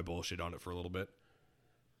spew my bullshit on it for a little bit.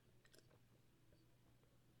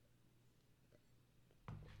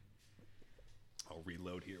 I'll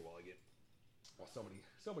reload here while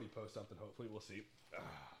somebody posts something. Hopefully, we'll see.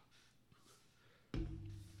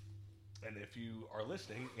 And if you are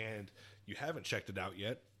listening and you haven't checked it out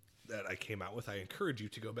yet, that I came out with, I encourage you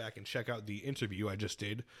to go back and check out the interview I just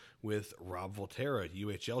did with Rob Volterra,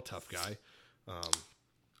 UHL tough guy.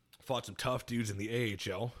 Fought some tough dudes in the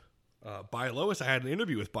AHL. By Lois, I had an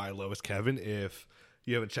interview with By Lois, Kevin. If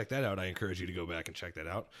you haven't checked that out, I encourage you to go back and check that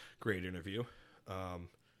out. Great interview. But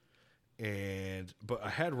I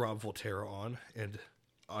had Rob Volterra on, and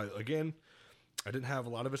I didn't have a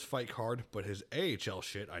lot of his fight card, but his AHL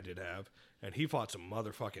shit I did have, and he fought some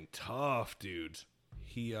motherfucking tough dudes.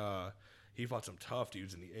 He fought some tough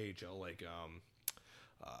dudes in the AHL, like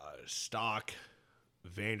Stock,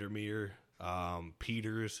 Vandermeer,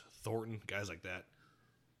 Peters, Thornton, guys like that.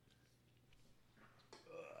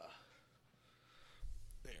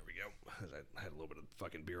 I had a little bit of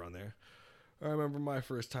fucking beer on there. I remember my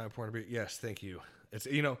first time pouring a beer. Yes, thank you. It's,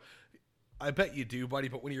 I bet you do, buddy,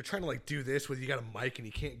 but when you're trying to like do this, whether you got a mic and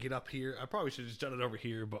you can't get up here, I probably should have just done it over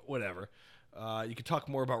here, but whatever. You can talk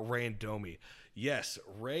more about Ray and Domi. Yes,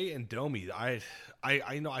 Ray and Domi. I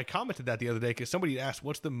know I commented that the other day because somebody asked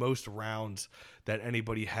what's the most rounds that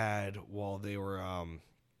anybody had while they were,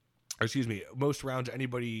 most rounds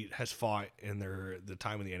anybody has fought in the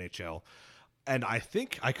time in the NHL. And I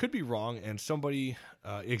think I could be wrong. And somebody,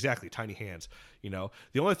 exactly, Tiny Hands.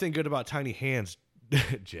 The only thing good about Tiny Hands,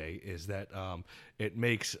 Jay, is that it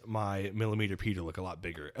makes my millimeter Peter look a lot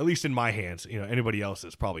bigger. At least in my hands. Anybody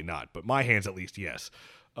else's probably not, but my hands at least, yes.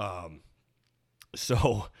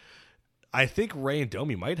 So I think Ray and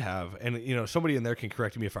Domi might have, and somebody in there can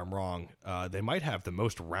correct me if I'm wrong. They might have the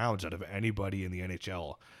most rounds out of anybody in the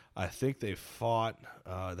NHL. I think they fought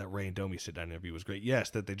that Ray and Domi sit-down interview was great. Yes,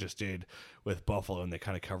 that they just did with Buffalo, and they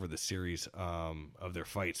kind of covered the series of their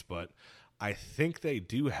fights. But I think they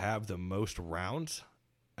do have the most rounds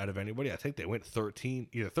out of anybody. I think they went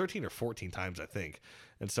either 13 or 14 times, I think.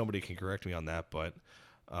 And somebody can correct me on that. But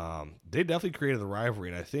they definitely created the rivalry,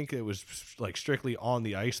 and I think it was like strictly on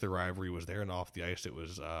the ice the rivalry was there, and off the ice it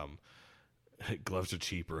was gloves are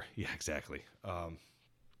cheaper. Yeah, exactly.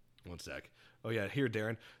 One sec. Oh, yeah, here,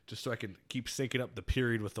 Darren, just so I can keep syncing up the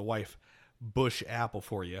period with the wife, Bush Apple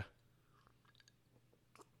for you.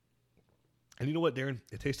 And you know what, Darren?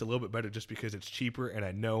 It tastes a little bit better just because it's cheaper, and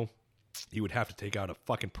I know you would have to take out a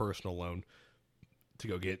fucking personal loan to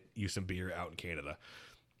go get you some beer out in Canada.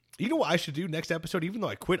 You know what I should do next episode? Even though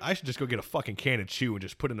I quit, I should just go get a fucking can of Chew and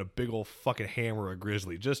just put in a big old fucking hammer or a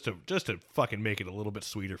Grizzly just to fucking make it a little bit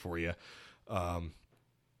sweeter for you.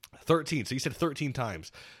 13. So you said 13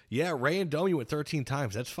 times. Yeah, Ray and Domi went 13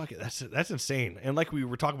 times. That's insane. And like we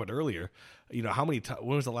were talking about earlier, how many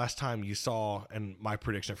when was the last time you saw, and my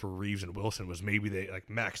prediction for Reeves and Wilson was maybe they like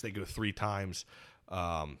max they go 3 times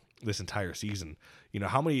this entire season.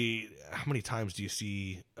 How many times do you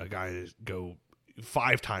see a guy go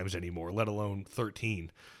 5 times anymore, let alone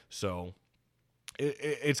 13? So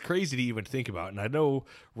it's crazy to even think about. And I know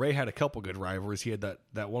Ray had a couple good rivalries. He had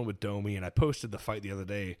that one with Domi, and I posted the fight the other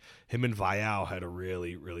day. Him and Vial had a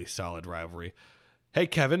really, really solid rivalry. Hey,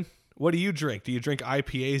 Kevin, what do you drink? Do you drink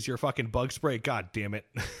IPAs, your fucking bug spray? God damn it.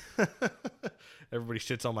 Everybody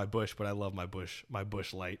shits on my Bush, but I love my Bush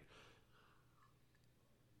Light.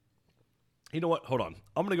 You know what? Hold on.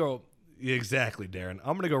 I'm going to go. Exactly, Darren.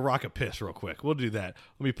 I'm going to go rock a piss real quick. We'll do that.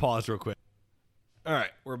 Let me pause real quick. All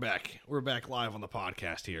right, we're back. We're back live on the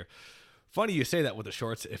podcast here. Funny you say that with the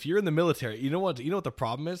shorts. If you're in the military, you know what the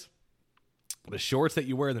problem is? The shorts that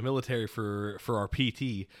you wear in the military for our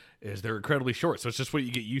PT is they're incredibly short. So it's just what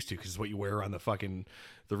you get used to because it's what you wear around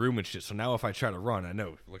the room and shit. So now if I try to run, I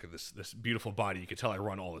know, look at this beautiful body. You can tell I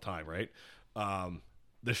run all the time, right?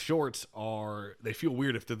 The shorts they feel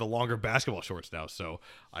weird if they're the longer basketball shorts now. So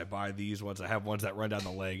I buy these ones. I have ones that run down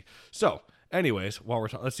the leg. So anyways, while we're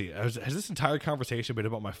talking, let's see. Has this entire conversation been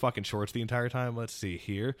about my fucking shorts the entire time? Let's see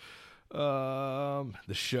here. The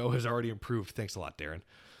show has already improved. Thanks a lot, Darren.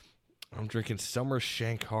 I'm drinking Summer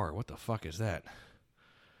Shankar. What the fuck is that?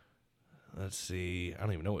 Let's see. I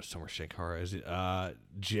don't even know what Summer Shankar is.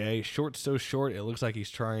 Jay, shorts so short, it looks like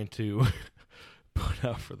he's trying to put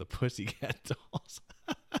out for the Pussycat Dolls.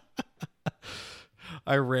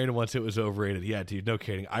 I ran once, it was overrated. Yeah, dude, no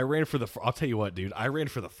kidding. I'll tell you what, dude. I ran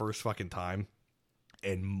for the first fucking time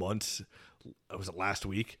in months. Was it last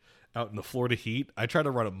week? Out in the Florida heat. I tried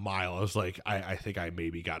to run a mile. I was like, I think I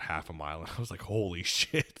maybe got half a mile. And I was like, holy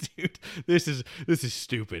shit, dude. This is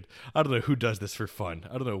stupid. I don't know who does this for fun.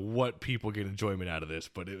 I don't know what people get enjoyment out of this,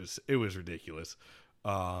 but it was ridiculous.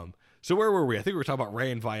 So where were we? I think we were talking about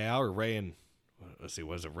Ray and Vial, or Ray and, let's see,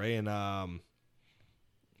 was it Ray and,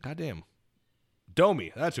 goddamn,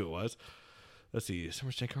 Domi. That's who it was. Let's see.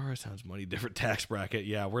 Summer Shankar sounds money, different tax bracket.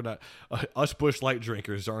 Yeah, we're not, us Bush Light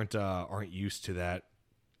drinkers aren't used to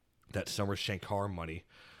that Summer Shankar money.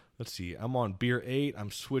 Let's see. I'm on beer 8.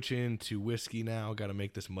 I'm switching to whiskey now. Got to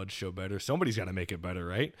make this mud show better. Somebody's got to make it better,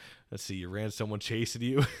 right? Let's see. You ran someone chasing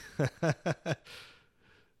you.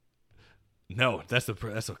 No, that's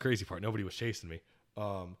the crazy part. Nobody was chasing me.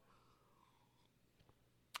 I'm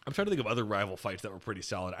trying to think of other rival fights that were pretty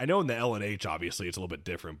solid. I know in the LNH, obviously, it's a little bit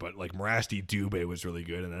different, but like Morasti-Dubé was really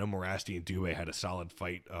good, and I know Morasti and Dubé had a solid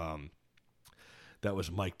fight that was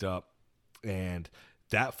mic'd up, and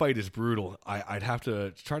that fight is brutal. I'd have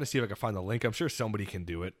to try to see if I can find the link. I'm sure somebody can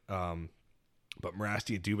do it, but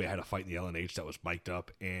Morasti and Dubé had a fight in the LNH that was mic'd up,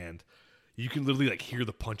 and you can literally like hear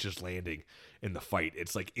the punches landing in the fight.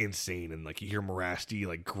 It's like insane, and like you hear Morasti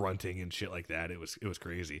like grunting and shit like that. It was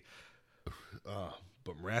crazy.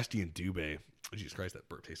 But Morasti and Dubé, Jesus Christ, that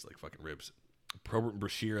burp tastes like fucking ribs. Probert and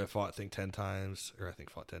Brashear, I fought, I think 10 times.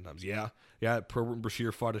 Fought 10 times. Yeah. Probert and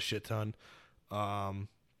Brashear fought a shit ton. Man,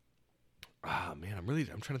 I'm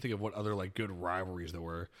trying to think of what other like good rivalries there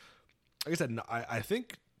were. Like I said, I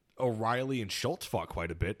think O'Reilly and Schultz fought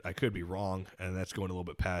quite a bit. I could be wrong, and that's going a little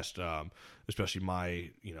bit past, especially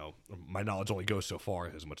my knowledge only goes so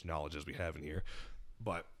far, as much knowledge as we have in here.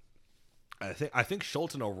 But I think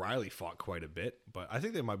Schultz and O'Reilly fought quite a bit, but I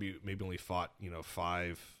think they might be maybe only fought,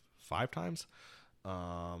 five times.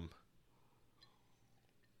 Oh,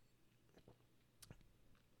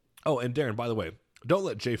 and Darren, by the way, don't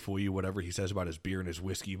let Jay fool you, whatever he says about his beer and his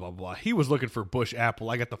whiskey, blah, blah, blah. He was looking for Busch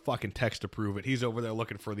Apple. I got the fucking text to prove it. He's over there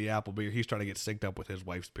looking for the apple beer. He's trying to get synced up with his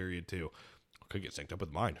wife's period, too. Could get synced up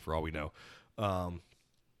with mine, for all we know.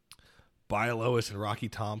 Bialowas and Rocky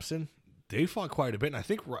Thompson, they fought quite a bit, and I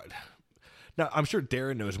think... Now, I'm sure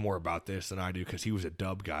Darren knows more about this than I do because he was a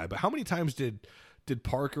dub guy, but how many times did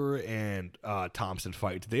Parker and Thompson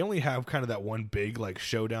fight? Did they only have kind of that one big like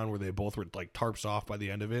showdown where they both were like tarps off by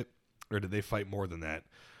the end of it? Or did they fight more than that?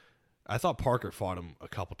 I thought Parker fought him a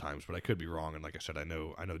couple times, but I could be wrong. And like I said, I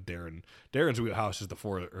know Darren's wheelhouse is the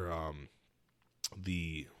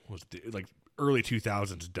early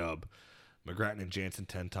 2000s dub. McGrattan and Jansen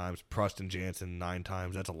 10 times, Prust and Jansen 9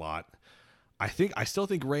 times. That's a lot. I still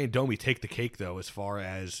think Ray and Domi take the cake though, as far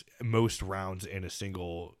as most rounds in a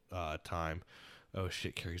single time. Oh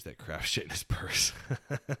shit, carries that craft shit in his purse.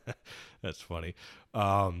 That's funny.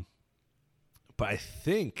 But I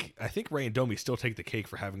think Ray and Domi still take the cake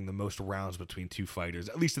for having the most rounds between two fighters,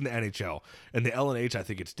 at least in the NHL. And the LNH, I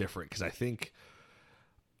think it's different because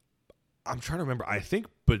I'm trying to remember. I think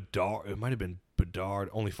Bedard, it might have been Bedard,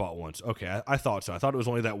 only fought once. Okay, I thought so. I thought it was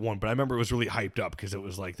only that one, but I remember it was really hyped up because it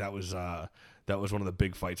was like that was one of the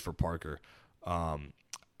big fights for Parker.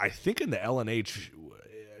 I think in the LNH,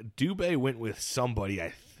 Dubé went with somebody, I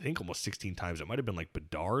think almost 16 times. It might have been like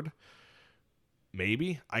Bedard.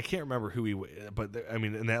 Maybe. I can't remember who he... But, I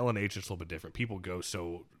mean, in the LNH, it's a little bit different. People go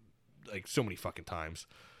so many fucking times.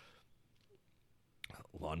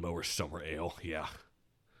 Lawnmower Summer Ale. Yeah.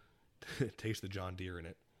 Taste the John Deere in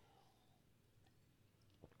it.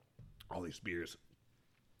 All these beers.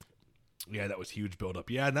 Yeah, that was huge build-up.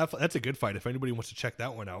 Yeah, and that's a good fight. If anybody wants to check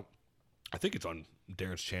that one out, I think it's on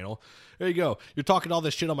Darren's channel. There you go. You're talking all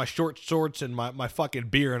this shit on my short shorts and my fucking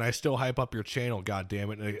beer, and I still hype up your channel,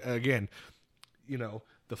 goddammit. And again...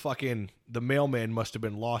 the mailman must have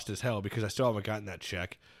been lost as hell because I still haven't gotten that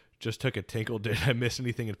check. Just took a tinkle. Did I miss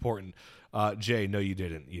anything important? Jay, no, you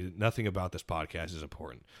didn't. Nothing about this podcast is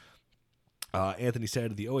important. Anthony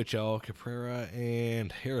said the OHL, Caprera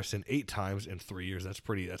and Harrison 8 times in 3 years. That's a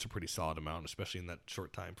pretty solid amount, especially in that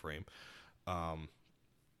short time frame.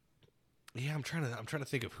 Yeah, I'm trying to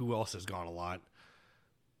think of who else has gone a lot.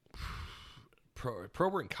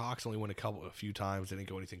 Probert and Cox only went a few times. They didn't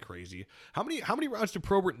go anything crazy. How many rounds did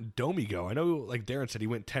Probert and Domi go? I know, like Darren said, he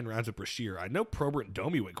went 10 rounds with Brashear. I know Probert and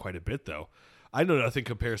Domi went quite a bit though. I know nothing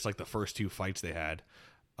compares to like the first 2 fights they had,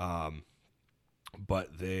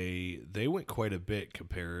 but they went quite a bit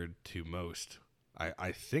compared to most.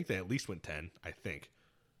 I think they at least went 10. I think.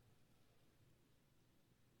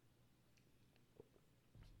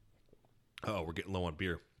 Oh, we're getting low on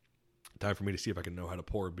beer. Time for me to see if I can know how to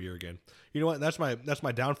pour a beer again. You know what? That's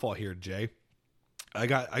my downfall here, Jay. I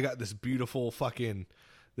got this beautiful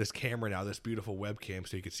this camera now, this beautiful webcam,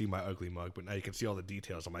 so you can see my ugly mug, but now you can see all the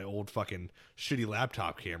details on my old fucking shitty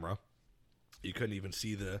laptop camera. You probably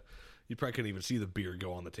couldn't even see the beer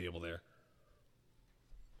go on the table there.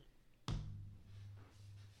 All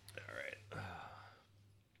right.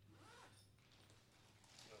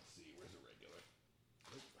 Let's see, where's the regular?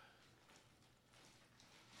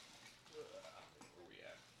 Where we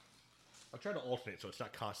at? I'll try to alternate so it's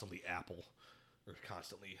not constantly apple or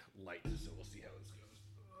constantly light, so we'll see how this goes.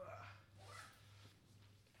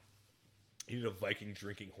 You need a Viking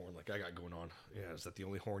drinking horn like I got going on. Yeah, is that the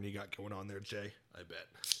only horn you got going on there, Jay? I bet.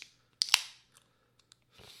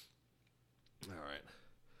 All right.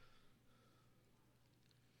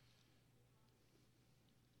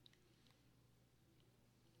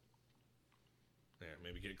 There,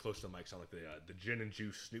 maybe get it close to the mic. Sound like the gin and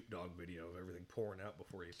juice Snoop Dogg video of everything pouring out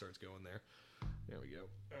before he starts going there. There we go.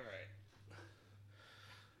 All right.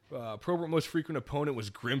 Probert most frequent opponent was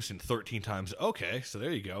Grimson 13 times. Okay, so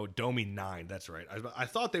there you go. Domi 9. That's right. I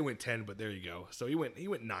thought they went 10, but there you go. So he went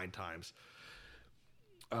 9 times.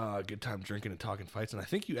 Good time drinking and talking fights. And I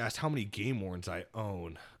think you asked how many game worns I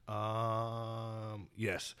own.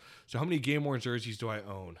 Yes. So how many game worn jerseys do I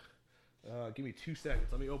own? Give me 2 seconds.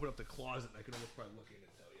 Let me open up the closet and I can almost probably look in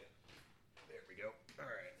and tell you. There we go.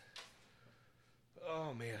 All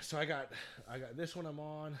Oh man, so I got this one I'm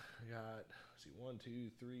on. I got, let's see, 1, 2,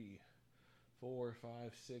 3, 4, 5,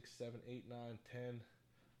 6, 7, 8, 9, 10,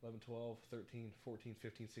 11, 12, 13, 14,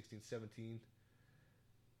 15, 16, 17.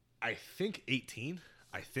 I think 18.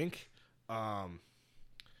 I think I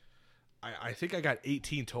think I got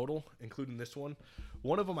 18 total, including this one.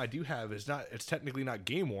 One of them I do have it's technically not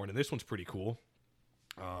game worn, and this one's pretty cool.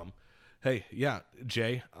 Hey, yeah,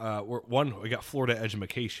 Jay. We got Florida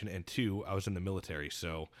education, and 2, I was in the military,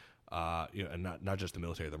 so and not just the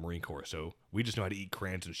military, the Marine Corps. So we just know how to eat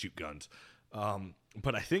crayons and shoot guns.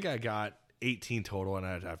 But I think I got 18 total, and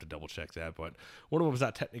I'd have to double check that. But one of them is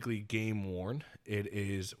not technically game worn. It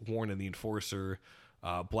is worn in the Enforcer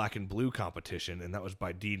Black and Blue competition, and that was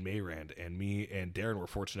by Dean Mayrand. And me and Darren were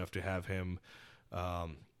fortunate enough to have him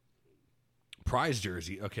prize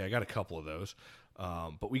jersey. Okay, I got a couple of those.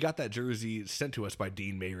 But we got that jersey sent to us by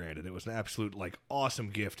Dean Mayrand, and it was an absolute awesome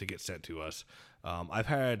gift to get sent to us. I've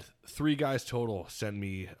had 3 guys total send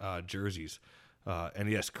me jerseys, and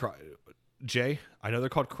yes, Jay, I know they're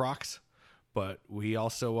called Crocs, but we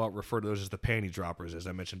also refer to those as the panty droppers, as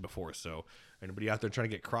I mentioned before. So anybody out there trying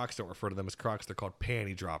to get Crocs, don't refer to them as Crocs; they're called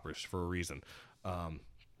panty droppers for a reason.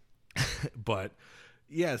 But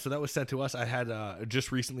yeah, so that was sent to us. I had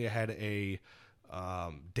just recently I had a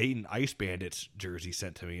Dayton Ice Bandits jersey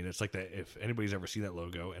sent to me, and it's like that. If anybody's ever seen that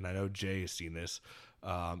logo, and I know Jay has seen this,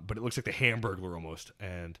 but it looks like the Hamburglar almost.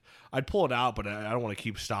 And I'd pull it out, but I don't want to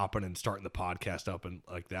keep stopping and starting the podcast up and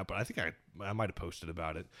like that. But I think I might have posted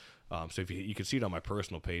about it. So if you can see it on my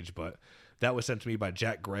personal page, but that was sent to me by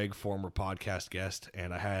Jack Gregg, former podcast guest,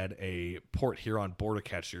 and I had a Port Huron Border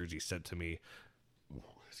Cats jersey sent to me.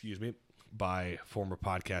 Excuse me, by former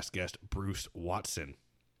podcast guest Bruce Watson.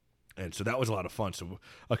 And so that was a lot of fun. So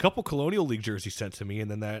a couple Colonial League jerseys sent to me, and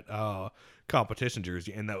then that competition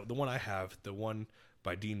jersey. And the one I have, the one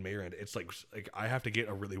by Dean Mayrand, it's like I have to get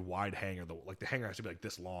a really wide hanger. The hanger has to be like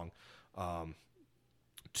this long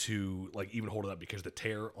to even hold it up, because the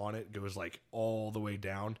tear on it goes all the way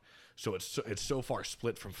down. So it's so far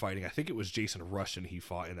split from fighting. I think it was Jason Russian he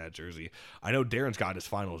fought in that jersey. I know Darren's got his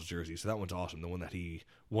finals jersey, so that one's awesome. The one that he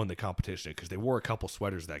won the competition, because they wore a couple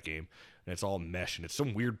sweaters that game, and it's all mesh, and it's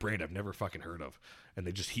some weird brand I've never fucking heard of, and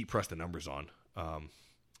they just heat press the numbers on.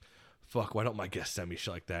 Fuck, why don't my guests send me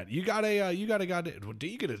shit like that? You got do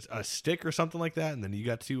you get a stick or something like that, and then you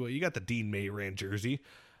got the Dean Mayrand jersey.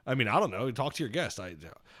 I mean, I don't know. Talk to your guest. I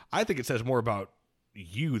think it says more about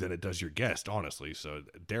you than it does your guest, honestly. So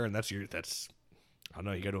Darren, that's I don't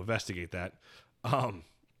know, you got to investigate that.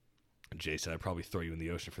 Jay said I'd probably throw you in the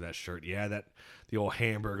ocean for that shirt. Yeah, the old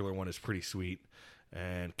Hamburglar one is pretty sweet.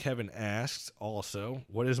 And Kevin asks also,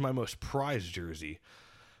 what is my most prized jersey?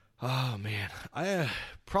 Oh man, I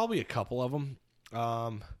probably a couple of them.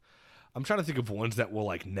 I'm trying to think of ones that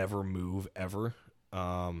will never move ever.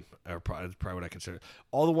 Are probably what I consider.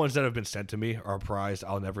 All the ones that have been sent to me are prized.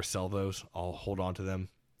 I'll never sell those. I'll hold on to them.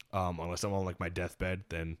 Unless I'm on my deathbed,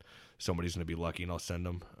 then somebody's going to be lucky and I'll send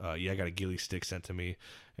them. Yeah, I got a ghillie stick sent to me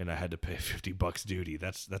and I had to pay $50 duty.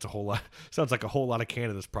 That's a whole lot. Sounds like a whole lot of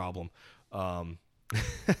Canada's problem. But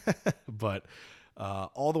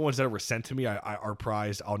all the ones that were sent to me are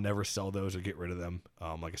prized. I'll never sell those or get rid of them.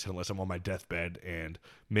 Like I said, unless I'm on my deathbed, and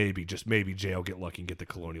maybe Jay will get lucky and get the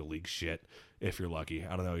Colonial League shit if you're lucky.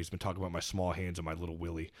 I don't know. He's been talking about my small hands and my little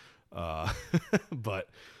Willie. But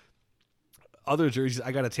other jerseys,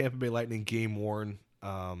 I got a Tampa Bay Lightning game worn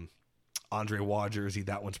Andre Waugh jersey.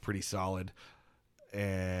 That one's pretty solid.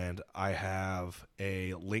 And I have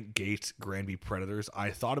a Link Gates Granby Predators.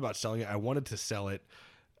 I thought about selling it. I wanted to sell it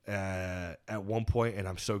at one point, and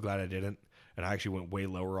I'm so glad I didn't. And I actually went way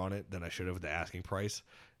lower on it than I should have with the asking price.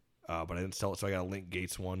 But I didn't sell it, so I got a Link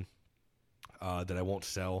Gates one that I won't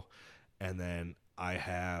sell. And then I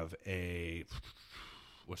have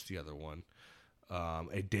what's the other one?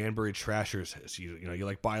 A Danbury Trashers. So you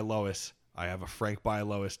like Bialowas. I have a Frank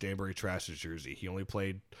Bialowas Danbury Trashers jersey. He only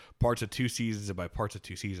played parts of 2 seasons, and by parts of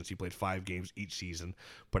 2 seasons, he played 5 games each season.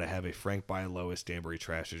 But I have a Frank Bialowas Danbury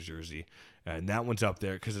Trashers jersey, and that one's up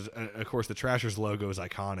there because, of course, the Trashers logo is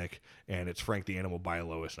iconic, and it's Frank the Animal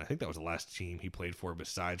Bialowas, and I think that was the last team he played for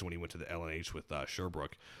besides when he went to the LNH with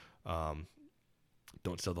Sherbrooke.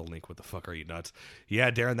 Don't sell the link. What the fuck, are you nuts? Yeah,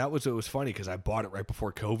 Darren, it was funny because I bought it right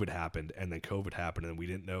before COVID happened, and then COVID happened, and we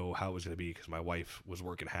didn't know how it was going to be because my wife was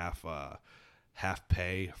working half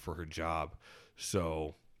pay for her job.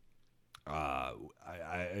 So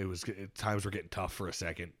times were getting tough for a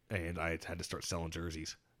second, and I had to start selling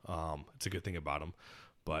jerseys. It's a good thing about them.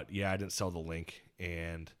 But yeah, I didn't sell the link,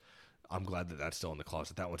 and I'm glad that that's still in the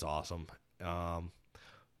closet. That one's awesome.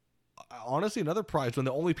 honestly, another prized one,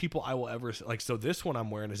 the only people I will ever like. So this one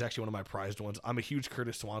I'm wearing is actually one of my prized ones. I'm a huge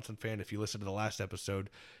Curtis Swanson fan. If you listen to the last episode,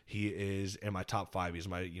 he is in my top 5. He's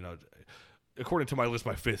my, according to my list,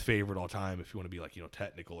 my 5th favorite all time, if you want to be like,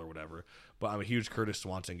 technical or whatever. But I'm a huge Curtis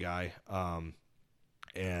Swanson guy.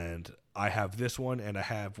 And I have this one, and I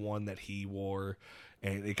have one that he wore,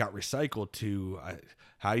 and it got recycled to,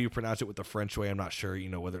 how you pronounce it with the French way, I'm not sure,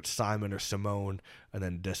 whether it's Simon or Simone, and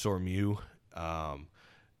then Desormeaux.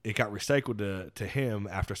 It got recycled to him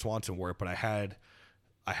after Swanson wore it, but I had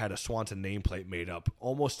a Swanson nameplate made up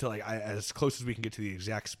almost to like as close as we can get to the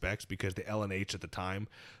exact specs, because the L&H at the time,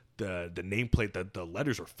 the nameplate, the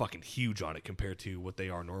letters are fucking huge on it compared to what they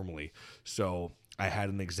are normally. So I had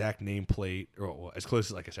an exact nameplate, or as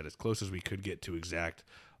close as, like I said, as close as we could get to exact,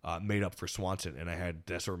 made up for Swanson, and I had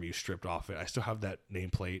Desormeaux stripped off it. I still have that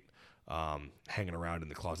nameplate hanging around in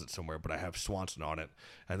the closet somewhere, but I have Swanson on it,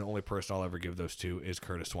 and the only person I'll ever give those to is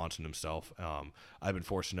Curtis Swanson himself. I've been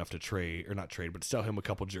fortunate enough to sell him a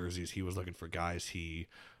couple jerseys. He was looking for guys he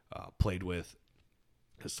played with,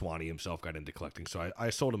 because Swanee himself got into collecting. So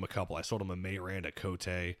I sold him a couple. I sold him a Miranda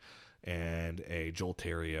Cote and a Joel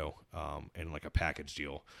Terrio in like a package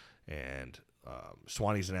deal. And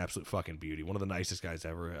Swanee's an absolute fucking beauty. One of the nicest guys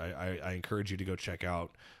ever. I encourage you to go check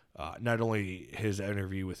out not only his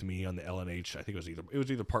interview with me on the L&H, I think it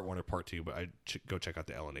was either part 1 or part 2, but go check out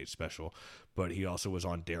the L&H special. But he also was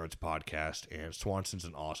on Darren's podcast, and Swanson's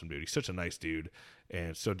an awesome dude. He's such a nice dude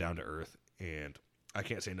and so down to earth, and I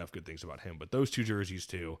can't say enough good things about him. But those 2 jerseys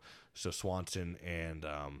too, so Swanson and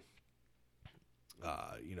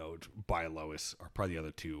By Lois are probably the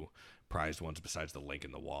other 2 prized ones besides the link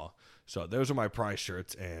in the wall. So those are my prize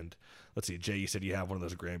shirts. And let's see, Jay, you said you have one of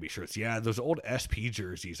those Granby shirts. Yeah, those old SP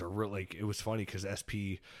jerseys are really, like, it was funny because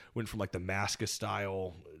SP went from like the Masca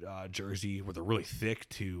style jersey where they're really thick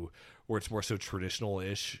to where it's more so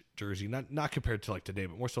traditional-ish jersey, not compared to like today,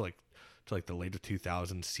 but more so like to like the later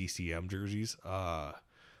 2000s CCM jerseys.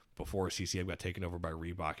 Before CCM got taken over by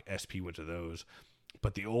Reebok, SP went to those.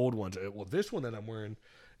 But the old ones, well, this one that I'm wearing,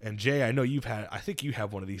 and Jay, I know I think you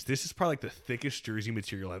have one of these. This is probably like the thickest jersey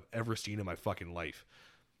material I've ever seen in my fucking life.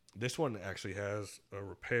 This one actually has a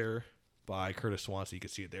repair by Curtis Swanson. You can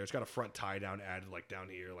see it there. It's got a front tie down added like down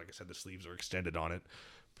here. Like I said, the sleeves are extended on it.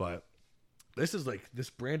 But this is like this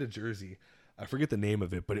brand of jersey. I forget the name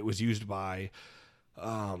of it, but it was used by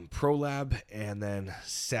ProLab and then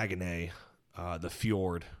Saguenay, the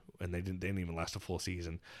Fjord, and they didn't even last a full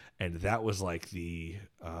season. And that was like the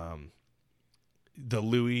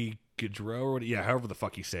Louis Gaudreau, or however the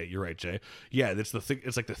fuck you say it. You're right, Jay. Yeah, it's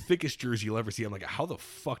it's like the thickest jersey you'll ever see. I'm like, how the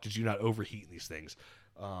fuck did you not overheat these things?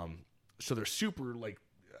 So they're super, like,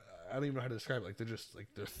 I don't even know how to describe it. Like, they're just like,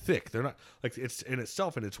 they're thick. They're not like, it's in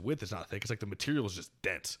itself and its width is not thick. It's like the material is just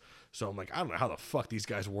dense. So I'm like, I don't know how the fuck these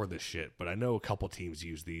guys wore this shit, but I know a couple teams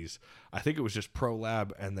use these. I think it was just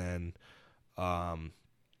ProLab and then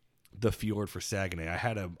the Fjord for Saguenay. I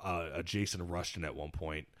had a Jason Rushton at one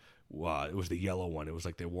point. It was the yellow one. It was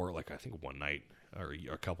like they wore it like, I think, one night or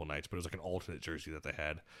a couple nights, but it was like an alternate jersey that they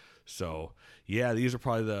had. So yeah, these are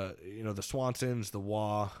probably the the Swansons, the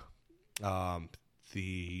Wah,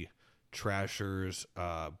 the Trashers,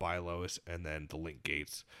 By Lois, and then the Link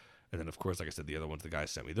Gates, and then of course, like I said, the other ones the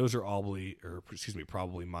guys sent me. Those are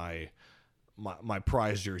probably my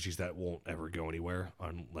prize jerseys that won't ever go anywhere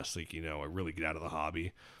unless like I really get out of the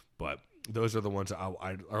hobby. But those are the ones that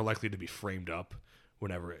are likely to be framed up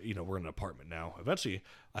whenever we're in an apartment now. Eventually,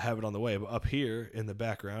 I have it on the way. But up here in the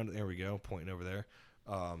background, there we go, pointing over there.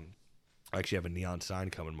 I actually have a neon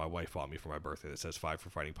sign coming. My wife bought me for my birthday that says 5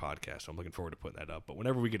 for Fighting Podcast. So I'm looking forward to putting that up. But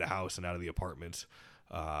whenever we get a house and out of the apartments,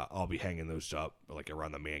 I'll be hanging those up like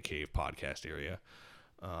around the Man Cave podcast area.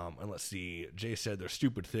 And let's see. Jay said they're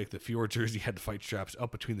stupid thick. The Fjord jersey had the fight straps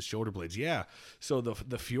up between the shoulder blades. Yeah. So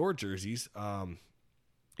the Fjord jerseys,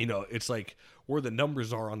 it's like where the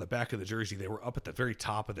numbers are on the back of the jersey, they were up at the very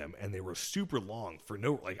top of them, and they were super long for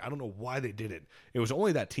I don't know why they did it. It was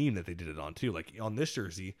only that team that they did it on too. Like on this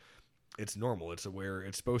jersey, it's normal. It's where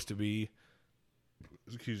it's supposed to be.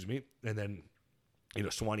 Excuse me. And then,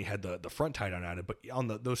 Swanee had the front tie down at it, but on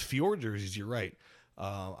those Fjord jerseys, you're right.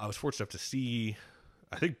 I was fortunate enough to see,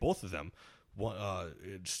 I think both of them. One,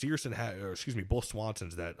 Searson had, both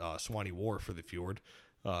Swansons that Swanee wore for the Fjord.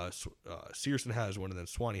 Searson has one, and then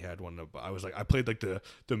Swanee had one. I played like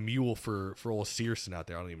the mule for old Searson out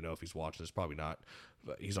there. I don't even know if he's watching this. Probably not.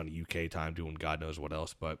 But he's on UK time doing God knows what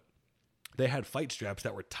else. But they had fight straps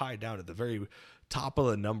that were tied down at the very top of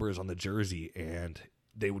the numbers on the jersey, and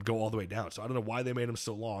they would go all the way down. So I don't know why they made them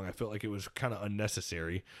so long. I felt like it was kind of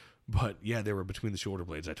unnecessary. But yeah, they were between the shoulder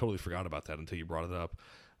blades. I totally forgot about that until you brought it up.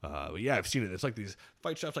 But yeah, I've seen it. It's like these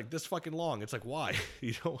fight straps like this fucking long. It's like, why?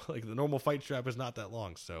 You know, like the normal fight strap is not that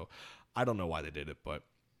long. So I don't know why they did it, but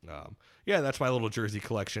yeah, that's my little jersey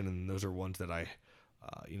collection, and those are ones that I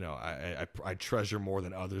treasure more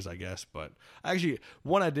than others, I guess. But actually,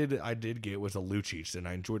 one I did get was a Lucic, and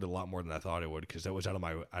I enjoyed it a lot more than I thought I would, because that was out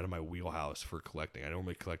of my wheelhouse for collecting. I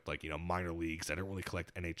normally collect like minor leagues. I don't really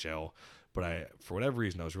collect NHL, but for whatever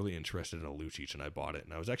reason I was really interested in a Lucic, and I bought it,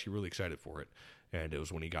 and I was actually really excited for it. And it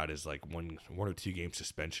was when he got his like one or 2 game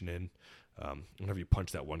suspension in. Whenever he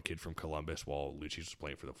punched that one kid from Columbus while Lucic was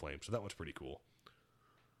playing for the Flames, so that one's pretty cool.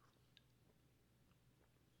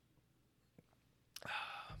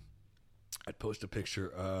 I'd post a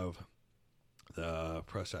picture of the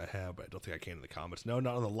press I have, but I don't think I can in the comments. No,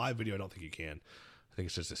 not on the live video. I don't think you can. I think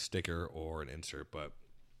it's just a sticker or an insert. But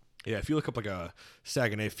yeah, if you look up like a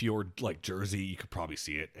Saguenay Fjord like jersey, you could probably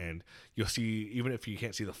see it, and you'll see, even if you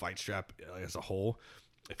can't see the fight strap as a whole,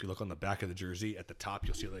 if you look on the back of the jersey at the top,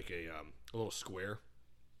 you'll see like a little square.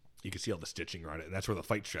 You can see all the stitching around it, and that's where the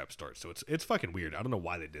fight strap starts. So it's fucking weird. I don't know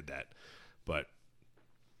why they did that, but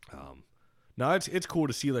no, it's cool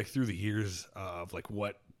to see like through the years of like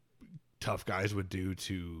what tough guys would do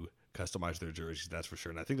to customize their jerseys. That's for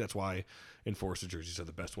sure, and I think that's why Enforcer jerseys are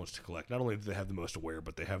the best ones to collect. Not only do they have the most to wear,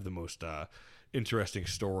 but they have the most interesting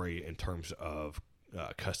story in terms of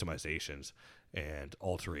customizations and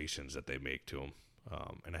alterations that they make to them.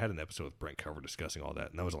 And I had an episode with Brent Cover discussing all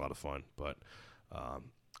that, and that was a lot of fun. But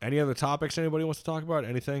any other topics anybody wants to talk about?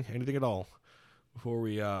 Anything at all? Before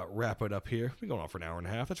we wrap it up here, we're going on for an hour and a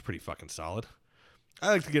half. That's pretty fucking solid. I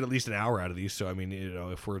like to get at least an hour out of these. So, I mean,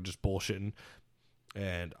 if we're just bullshitting.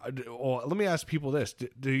 And let me ask people this.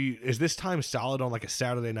 Is this time solid on like a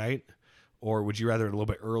Saturday night? Or would you rather a little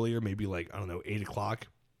bit earlier, maybe like, I don't know, 8 o'clock?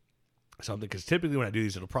 Something. Because typically when I do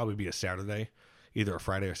these, it'll probably be a Saturday. Either a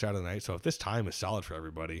Friday or Saturday night. So if this time is solid for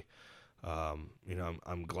everybody,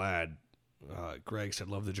 I'm glad. Greg said,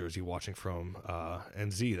 love the jersey watching from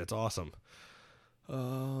NZ. That's awesome.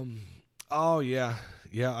 Oh yeah,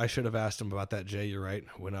 I should have asked him about that, Jay. You're right.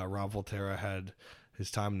 When Rob Volterra had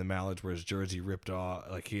his time in the Mallards, where his jersey ripped off,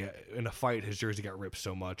 like in a fight, his jersey got ripped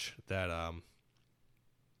so much that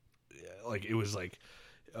like it was like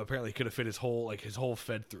apparently he could have fit his whole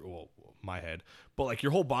fed through my head, but like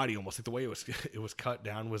your whole body almost, like the way it was cut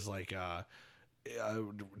down was like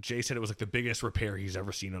Jay said it was like the biggest repair he's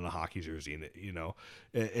ever seen on a hockey jersey. And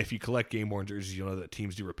if you collect game worn jerseys, you'll know that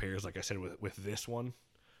teams do repairs. Like I said with this one,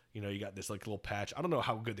 you got this like little patch. I don't know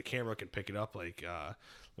how good the camera can pick it up. Like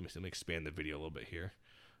let me expand the video a little bit here.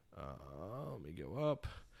 Let me go up.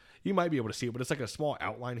 You might be able to see it, but it's like a small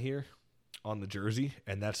outline here on the jersey,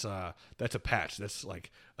 and that's a patch. That's like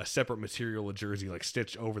a separate material of jersey, like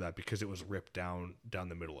stitched over that because it was ripped down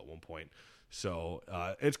the middle at one point. So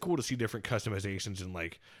it's cool to see different customizations and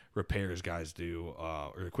like repairs guys do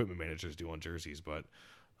or equipment managers do on jerseys. But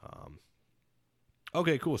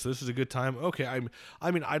okay, cool. So this is a good time. Okay,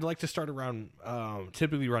 I mean, I'd like to start around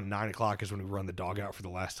typically around 9 o'clock is when we run the dog out for the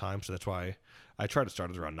last time. So that's why I try to start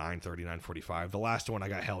at around 9:30, 9:45. The last one I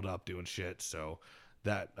got held up doing shit, so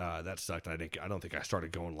that sucked. And I don't think I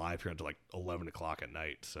started going live here until like 11 o'clock at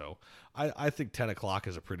night. So I think 10 o'clock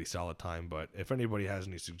is a pretty solid time. But if anybody has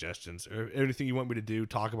any suggestions or anything you want me to do,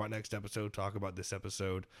 talk about next episode, talk about this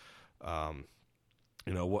episode, if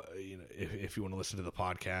you want to listen to the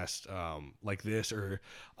podcast like this, or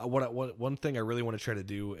one thing I really want to try to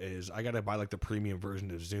do is I got to buy like the premium version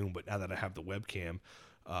of Zoom. But now that I have the webcam,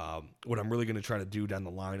 what I'm really going to try to do down the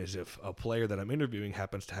line is if a player that I'm interviewing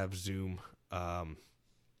happens to have Zoom, I'd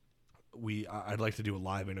like to do a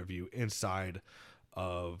live interview inside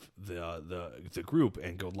of the group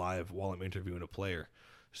and go live while I'm interviewing a player.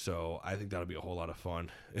 So I think that'll be a whole lot of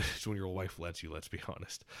fun. It's when your wife lets you, let's be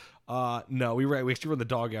honest. No, we actually run the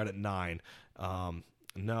dog out at 9.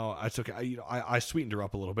 No, it's okay. I sweetened her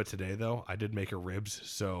up a little bit today though. I did make her ribs,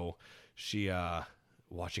 so she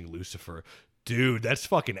watching Lucifer. Dude, that's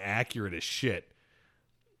fucking accurate as shit.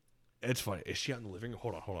 It's funny. Is she out in the living room?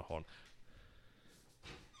 Hold on.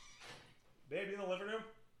 Babe, you in the living room?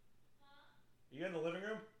 Huh? You in the living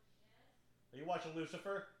room? Yes. Are you watching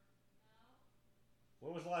Lucifer? No.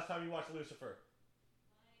 When was the last time you watched Lucifer?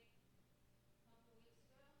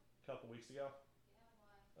 Like a couple weeks ago. Yeah,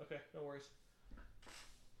 why? Okay, no worries.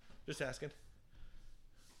 Just asking.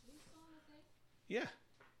 You saw anything? Yeah.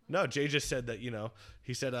 No, Jay just said that, he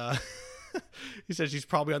said, he said she's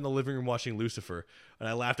probably on the living room watching Lucifer. And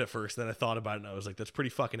I laughed at first, then I thought about it, and I was like, that's pretty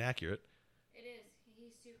fucking accurate. It is.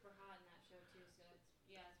 He's super hot in that show, too, so it's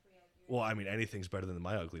pretty accurate. Well, I mean, anything's better than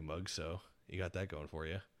My Ugly Mug, so you got that going for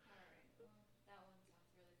you. All right. Well, that one talked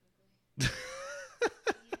really quickly. You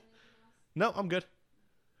need anything else? No, I'm good.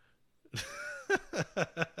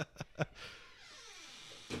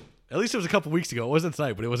 At least it was a couple weeks ago. It wasn't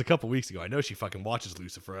tonight, but it was a couple weeks ago. I know she fucking watches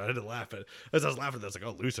Lucifer. I had to laugh at it. As I was laughing, I was like,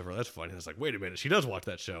 oh, Lucifer, that's funny. And I was like, wait a minute. She does watch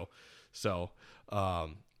that show. So,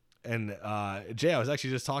 Jay, I was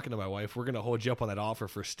actually just talking to my wife. We're going to hold you up on that offer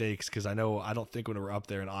for steaks because I don't think when we're up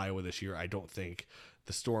there in Iowa this year, I don't think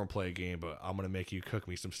the Storm play a game, but I'm going to make you cook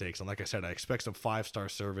me some steaks. And like I said, I expect some 5-star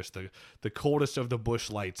service. The coldest of the Busch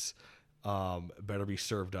Lights better be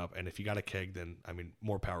served up. And if you got a keg, then, I mean,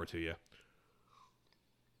 more power to you.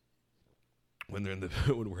 When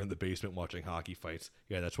we're in the basement watching hockey fights.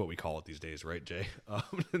 Yeah, that's what we call it these days, right, Jay?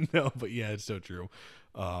 No, but yeah, it's so true.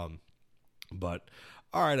 But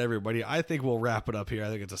all right, everybody, I think we'll wrap it up here. I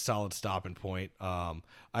think it's a solid stopping point. I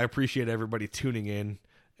appreciate everybody tuning in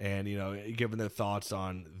and, you know, giving their thoughts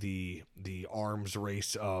on the arms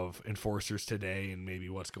race of enforcers today and maybe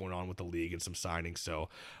what's going on with the league and some signings. So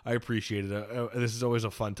I appreciate it. This is always a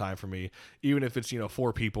fun time for me. Even if it's, you know,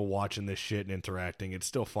 4 people watching this shit and interacting, it's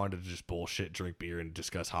still fun to just bullshit, drink beer, and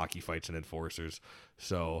discuss hockey fights and enforcers.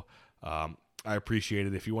 So I appreciate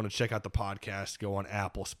it. If you want to check out the podcast, go on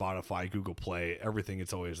Apple, Spotify, Google Play. Everything,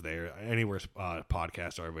 it's always there. Anywhere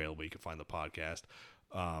podcasts are available, you can find the podcast.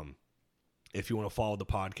 If you want to follow the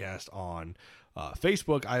podcast on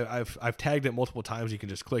Facebook, I've tagged it multiple times. You can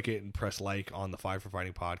just click it and press like on the Five for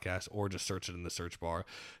Fighting podcast, or just search it in the search bar.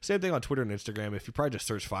 Same thing on Twitter and Instagram. If you probably just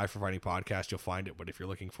search Five for Fighting podcast, you'll find it. But if you're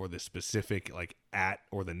looking for the specific like @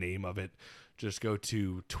 or the name of it, just go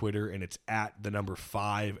to Twitter and it's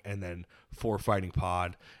 @5 and then For Fighting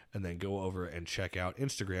Pod, and then go over and check out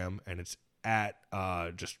Instagram and it's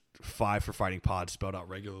just Five for Fighting Pod spelled out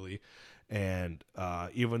regularly. And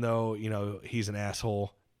even though, you know, he's an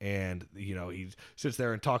asshole and, you know, he sits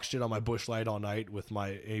there and talks shit on my Busch Light all night with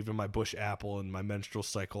my Busch Apple and my menstrual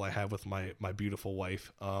cycle I have with my beautiful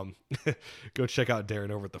wife. Go check out Darren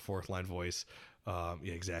over at the Fourth Line Voice. Yeah,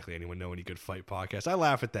 exactly. Anyone know any good fight podcasts? I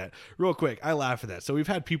laugh at that. Real quick, I laugh at that. So we've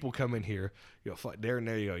had people come in here. You know, Darren,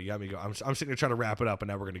 there you go. You got me go. I'm sitting here trying to wrap it up, and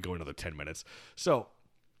now we're going to go another 10 minutes. So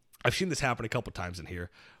I've seen this happen a couple times in here.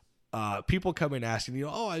 People come in asking, you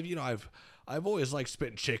know, I've always liked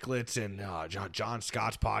Spittin' Chicklets and John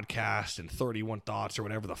Scott's podcast and 31 Thoughts or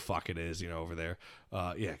whatever the fuck it is, you know, over there.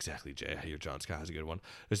 Yeah, exactly, Jay. Your John Scott has a good one.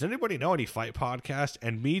 Does anybody know any fight podcast?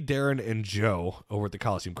 And me, Darren, and Joe over at the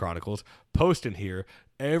Coliseum Chronicles post in here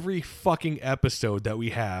every fucking episode that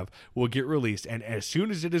we have will get released. And as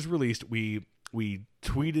soon as it is released, we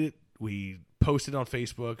tweet it, we post it on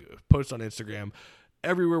Facebook, post it on Instagram,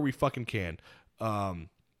 everywhere we fucking can.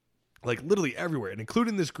 Like literally everywhere, and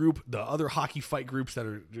including this group, the other hockey fight groups that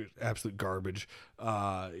are absolute garbage.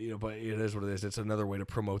 You know, but it is what it is. It's another way to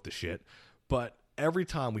promote the shit. But every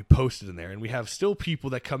time we post it in there, and we have still people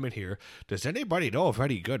that come in here. Does anybody know of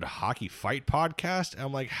any good hockey fight podcast? And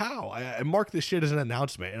I'm like, how? I mark this shit as an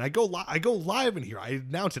announcement, and I go live in here. I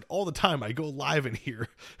announce it all the time. I go live in here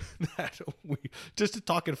that we just to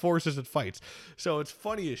talk enforcers and fights. So it's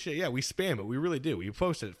funny as shit. Yeah, we spam it. We really do. We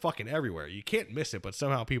post it fucking everywhere. You can't miss it, but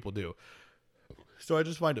somehow people do. So I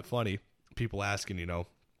just find it funny. People asking, you know,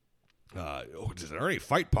 is there any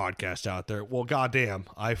fight podcast out there? Well, goddamn,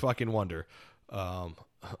 I fucking wonder.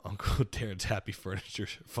 Uncle Darren's Happy Furniture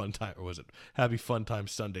Fun Time, or was it Happy Fun Time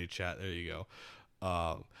Sunday chat? There you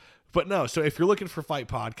go. But no, so if you're looking for fight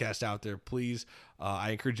podcasts out there, please,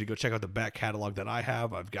 I encourage you to go check out the back catalog that I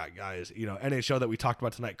have. I've got guys, you know, NHL that we talked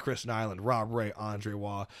about tonight, Chris Nyland, Rob Ray, Andre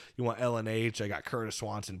Waugh. You want LNH, I got Curtis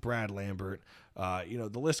Swanson, Brad Lambert. You know,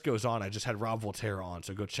 the list goes on. I just had Rob Voltaire on,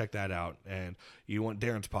 so go check that out. And you want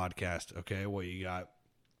Darren's podcast, okay? Well, you got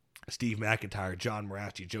Steve McIntyre, John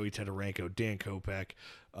Morachi, Joey Tedorenko, Dan Kopech,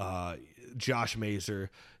 Josh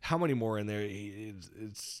Mazer. How many more in there?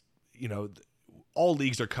 It's you know, all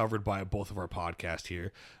leagues are covered by both of our podcasts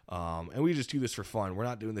here. And we just do this for fun. We're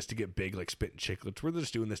not doing this to get big like Spittin' Chicklets. We're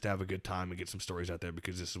just doing this to have a good time and get some stories out there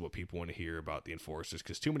because this is what people want to hear about the enforcers,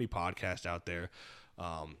 because too many podcasts out there.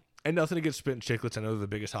 And nothing against Spittin' Chicklets. I know they're the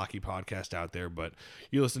biggest hockey podcast out there, but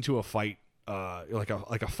you listen to a fight, like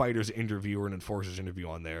a fighter's interview or an enforcer's interview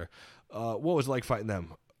on there. What was it like fighting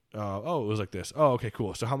them? Oh, it was like this. Oh, okay,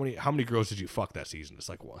 cool. So how many girls did you fuck that season? It's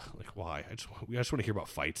like, what? Like, why? I just want to hear about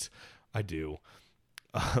fights. I do.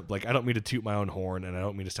 Like, I don't mean to toot my own horn, and I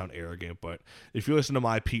don't mean to sound arrogant, but if you listen to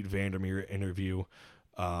my Pete Vandermeer interview,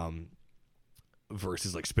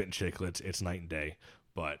 versus like Spittin' Chicklets, it's night and day.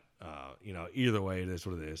 But you know, either way, it is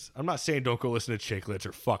what it is. I'm not saying don't go listen to Chicklets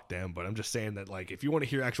or fuck them, but I'm just saying that, like, if you want to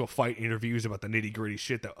hear actual fight interviews about the nitty gritty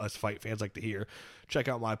shit that us fight fans like to hear, check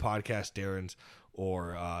out my podcast, Darren's,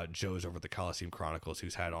 or Joe's over at the Coliseum Chronicles,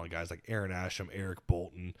 who's had on guys like Aaron Asham, Eric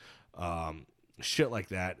Bolton, shit like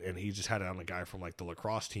that. And he just had it on a guy from like the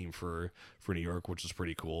lacrosse team for New York, which is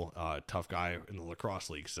pretty cool. Tough guy in the lacrosse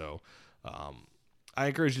league. So, I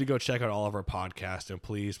encourage you to go check out all of our podcasts, and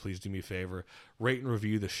please do me a favor, rate and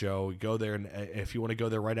review the show. Go there, and if you want to go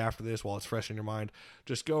there right after this while it's fresh in your mind,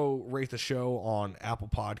 just go rate the show on Apple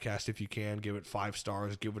Podcast if you can. Give it 5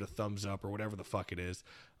 stars, give it a thumbs up, or whatever the fuck it is.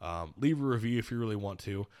 Leave a review if you really want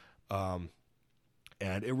to.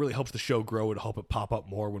 And it really helps the show grow. It'll help it pop up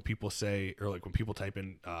more when people say, or like when people type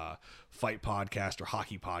in fight podcast or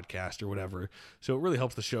hockey podcast or whatever. So it really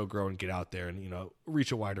helps the show grow and get out there and,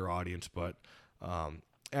 reach a wider audience. But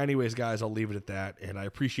anyways, guys, I'll leave it at that. And I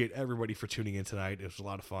appreciate everybody for tuning in tonight. It was a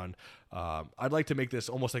lot of fun. I'd like to make this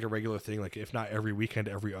almost like a regular thing, like if not every weekend,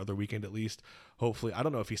 every other weekend at least. Hopefully, I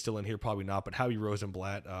don't know if he's still in here, probably not, but Howie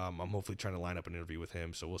Rosenblatt, I'm hopefully trying to line up an interview with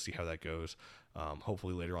him, so we'll see how that goes,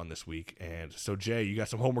 hopefully later on this week. And so, Jay, you got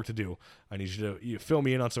some homework to do. I need you to fill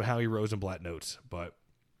me in on some Howie Rosenblatt notes. But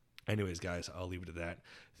anyways, guys, I'll leave it at that.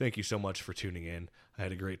 Thank you so much for tuning in. I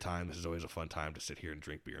had a great time. This is always a fun time to sit here and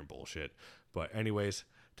drink beer and bullshit. But anyways,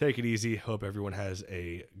 take it easy. Hope everyone has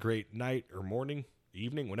a great night or morning,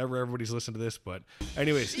 evening, whenever everybody's listening to this. But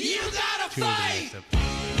anyways, You gotta tune in to the fight next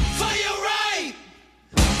episode. for your